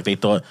piece. Like they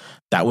thought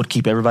that would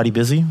keep everybody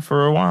busy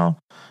for a while,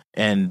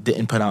 and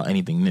didn't put out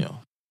anything new.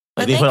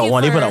 Like they put out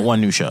one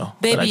new show.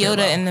 Baby Yoda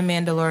and The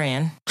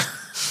Mandalorian.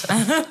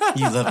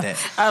 You love that.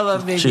 I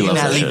love Baby She Yoda. You're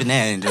loves not that leaving shit.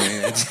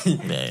 that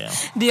in there. Yeah.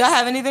 Do y'all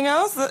have anything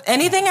else?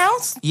 Anything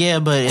else? Yeah,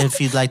 but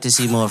if you'd like to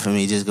see more from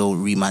me, just go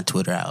read my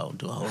Twitter. I'll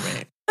do a whole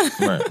rant.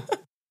 Right.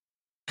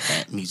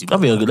 Music.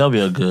 That'll be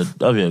a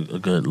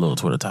good little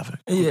Twitter topic.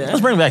 Yeah. Let's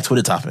bring back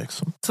Twitter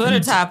topics. Twitter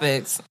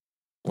topics.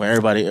 Where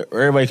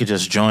everybody could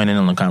just join in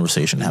on the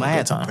conversation and You might have a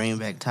have good to time. bring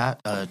back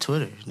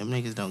Twitter. Them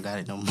niggas don't got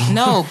it no more.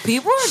 No,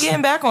 people are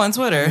getting back on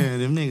Twitter. Yeah,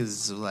 them niggas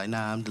is like,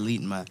 nah, I'm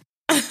deleting mine.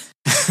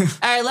 All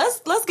right,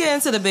 let's get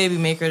into the baby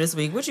maker this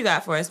week. What you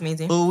got for us,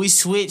 Meezy? Oh, we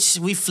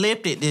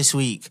flipped it this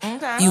week.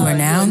 Okay. You are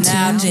now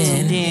tuned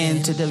in.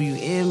 In to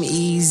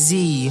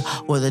WMEZ,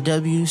 where the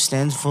W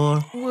stands for.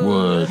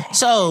 Would.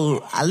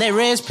 So I let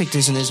Rez pick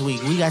this in this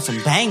week. We got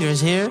some bangers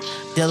here.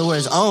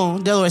 Delaware's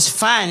own, Delaware's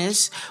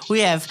finest.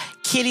 We have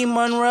Kitty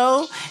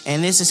Monroe,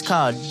 and this is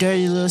called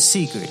Dirty Little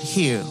Secret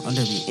here on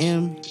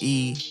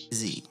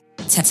WMEZ.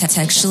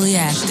 Textually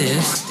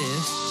active.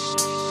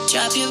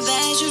 Drop your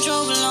bags, you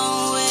drove a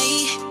long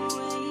way.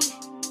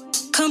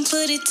 Come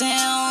put it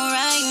down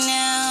right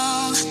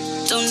now.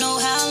 Don't know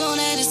how long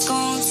that it's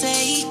gonna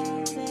take.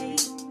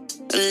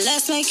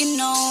 Let's make it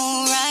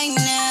known right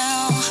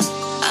now.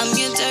 I'm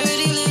your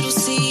dirty little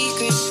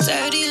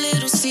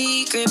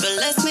secret, but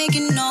let's make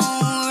it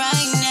known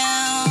right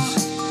now.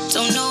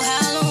 Don't know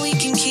how long we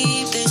can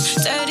keep this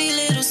dirty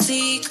little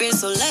secret,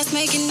 so let's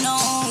make it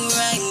known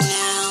right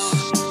now.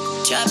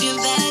 Drop your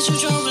bags, you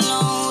drove a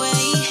long way.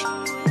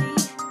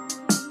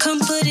 Come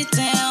put it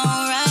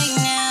down right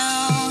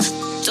now.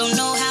 Don't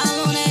know how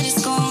long that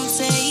it's gonna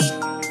take,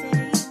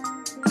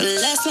 but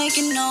let's make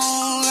it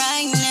known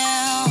right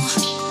now.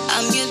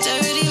 I'm your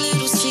dirty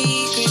little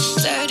secret,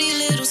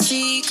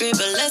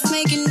 but let's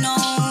make it known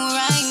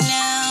right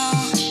now.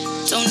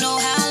 Don't know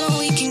how long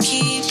we can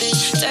keep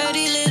this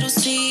dirty little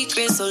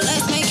secret, so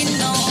let's make it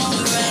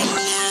known right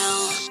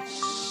now.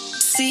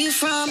 See you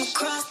from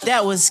across the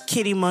That was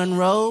Kitty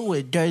Monroe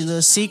with Dirty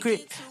Little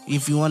Secret.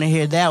 If you want to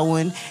hear that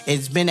one,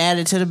 it's been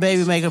added to the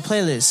Baby Maker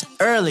playlist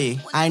early.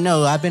 I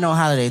know, I've been on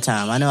holiday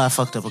time. I know I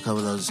fucked up a couple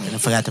of those and I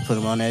forgot to put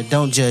them on there.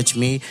 Don't judge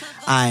me.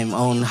 I'm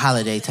on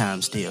holiday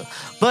time still.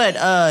 But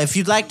if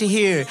you'd like to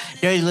hear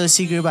Dirty Little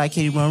Secret by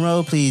Kitty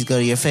Monroe, please go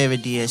to your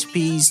favorite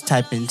DSPs,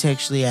 type in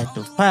Textually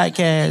Active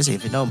Podcast.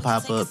 If it don't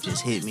pop up,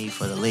 just hit me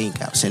for the link.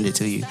 I'll send it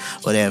to you,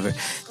 whatever.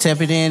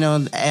 Tap it in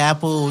on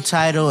Apple,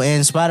 Tidal,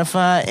 and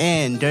Spotify,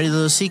 and Dirty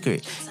Little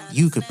Secret.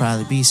 You could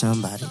probably be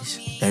somebody's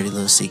Dirty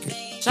Little Secret.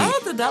 Shout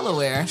out to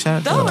Delaware. Shout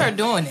out to Delaware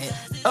doing it.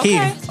 Okay.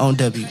 Here on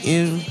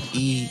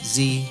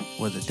WMEZ,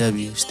 where the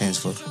W stands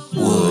for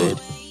Wood.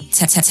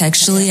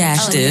 Textually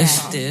active.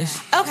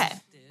 Okay.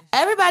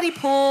 Everybody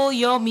pull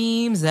your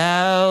memes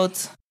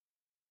out.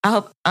 I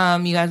hope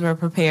you guys were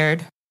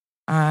prepared.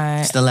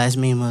 It's the last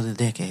meme of the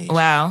decade.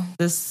 Wow.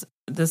 This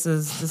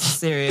is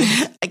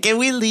serious. Can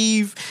we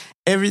leave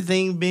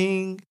everything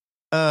being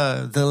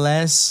the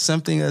last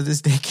something of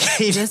this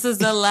decade? This is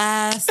the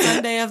last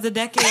Sunday of the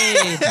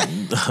decade.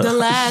 The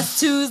last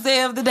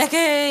Tuesday of the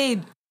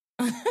decade.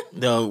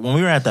 When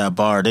we were at that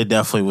bar, they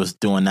definitely was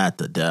doing that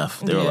to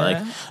death. They were Yeah.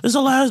 like, "It's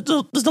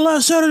the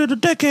last Saturday of the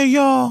decade,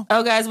 y'all."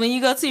 Oh, guys, when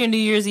you go to your New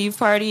Year's Eve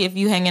party, if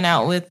you hanging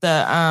out with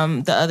the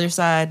other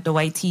side, the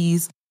white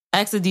tees,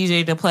 ask the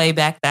DJ to play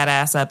Back That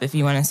Ass Up if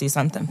you want to see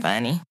something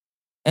funny.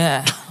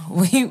 Yeah,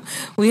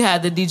 we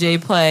had the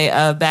DJ play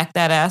 "Back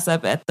That Ass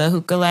Up" at the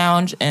hookah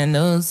lounge, and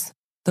those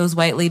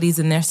white ladies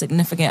and their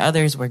significant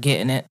others were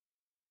getting it.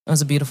 It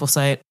was a beautiful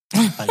sight.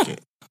 Like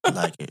it.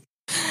 Like it.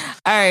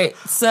 All right,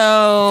 so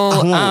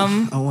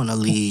I want to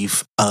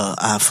leave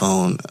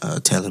iPhone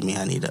telling me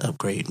I need to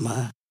upgrade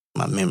my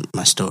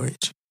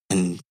storage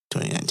in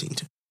 2019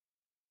 too.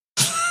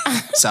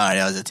 Sorry,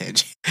 that was a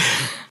tangent.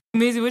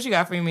 Maisie, what you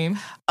got for me?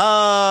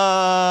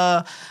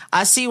 I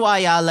see why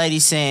y'all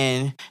ladies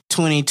saying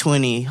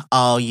 2020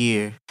 all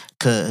year,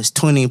 cause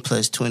 20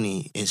 plus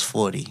 20 is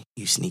 40.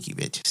 You sneaky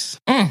bitches.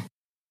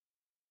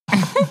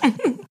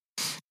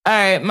 All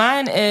right,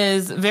 mine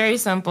is very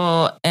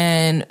simple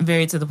and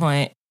very to the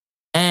point,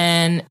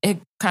 and it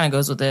kind of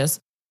goes with this.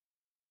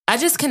 I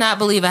just cannot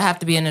believe I have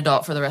to be an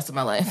adult for the rest of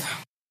my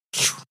life.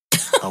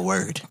 A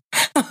word.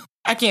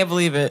 I can't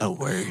believe it. A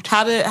word.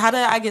 How did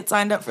I get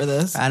signed up for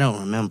this? I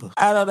don't remember.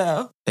 I don't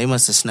know. They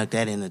must have snuck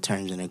that in the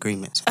terms and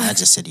agreements. I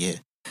just said yeah.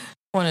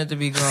 Wanted to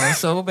be grown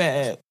so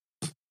bad.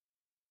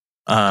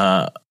 Okay.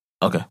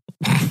 All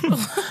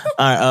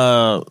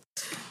right.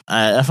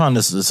 I found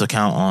this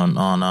account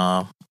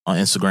on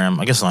Instagram.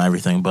 I guess on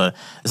everything, but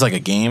it's like a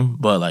game.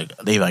 But like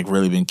they've like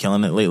really been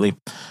killing it lately.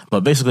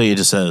 But basically, it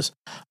just says,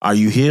 "Are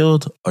you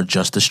healed or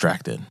just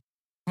distracted?"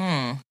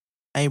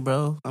 Hey,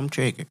 bro, I'm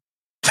triggered.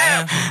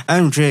 Yeah.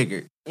 I'm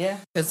triggered. Yeah,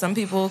 because some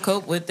people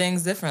cope with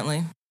things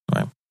differently.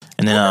 Right.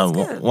 And then that's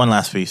good. one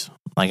last piece.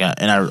 I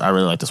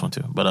really like this one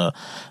too. But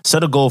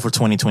set a goal for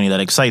 2020 that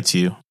excites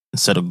you, and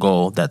set a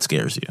goal that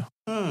scares you.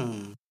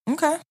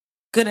 Okay,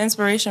 good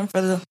inspiration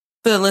for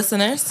the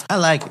listeners. I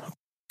like it.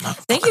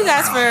 Thank you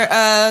guys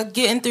for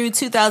getting through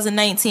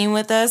 2019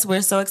 with us.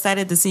 We're so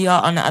excited to see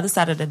y'all on the other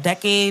side of the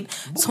decade,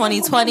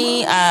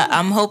 2020.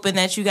 I'm hoping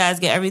that you guys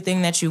get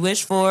everything that you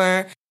wish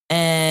for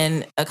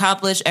and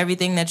accomplish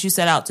everything that you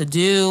set out to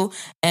do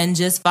and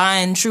just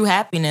find true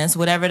happiness,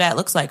 whatever that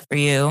looks like for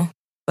you.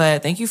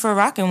 But thank you for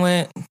rocking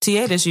with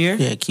TA this year.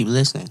 Yeah, keep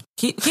listening.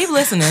 Keep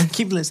listening.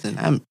 Keep listening.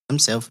 I'm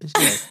selfish.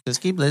 Yeah,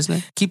 just keep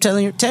listening. Keep tell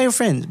your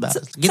friends about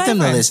it. Get them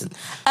to listen.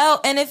 Oh,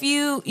 and if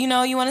you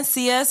want to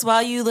see us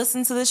while you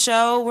listen to the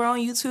show, we're on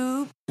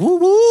YouTube. Woo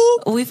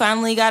woo. We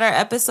finally got our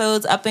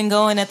episodes up and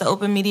going at the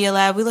Open Media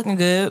Lab. We looking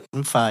good.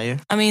 I'm fire.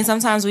 I mean,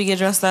 sometimes we get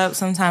dressed up,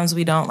 sometimes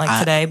we don't, like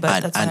today,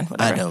 but that's fine.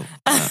 Whatever.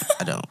 I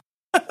don't.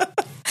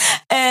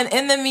 And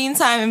in the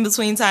meantime, in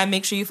between time,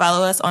 make sure you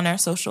follow us on our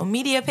social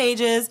media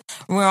pages.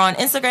 We're on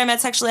Instagram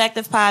at Sexually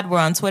Active Pod. We're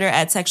on Twitter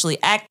at Sexually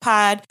Act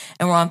Pod.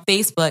 And we're on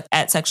Facebook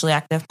at Sexually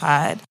Active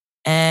Pod.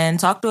 And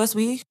talk to us.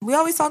 We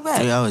always talk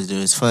back. We always do.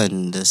 It's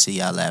fun to see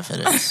y'all laugh at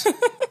us.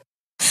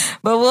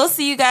 But we'll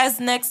see you guys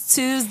next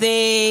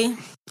Tuesday.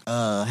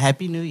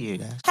 Happy New Year,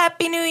 guys.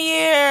 Happy New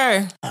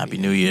Year. Happy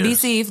New Year. Be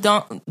safe.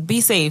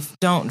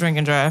 Don't drink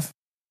and drive.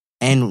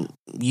 And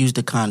use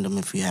the condom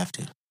if you have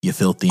to. You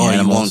filthy or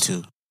animals. you want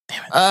to.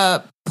 Damn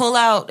it. Pull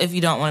out if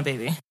you don't want a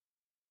baby.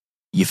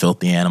 You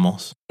filthy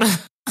animals.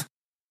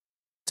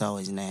 It's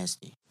always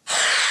nasty.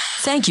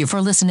 Thank you for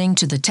listening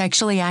to the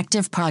Textually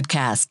Active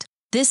podcast.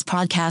 This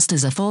podcast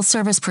is a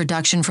full-service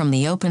production from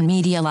the Open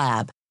Media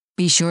Lab.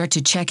 Be sure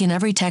to check in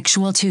every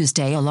Textual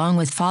Tuesday along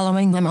with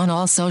following them on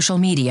all social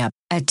media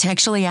at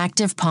Textually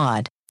Active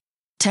Pod.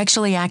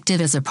 Textually Active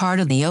is a part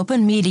of the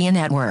Open Media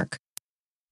Network.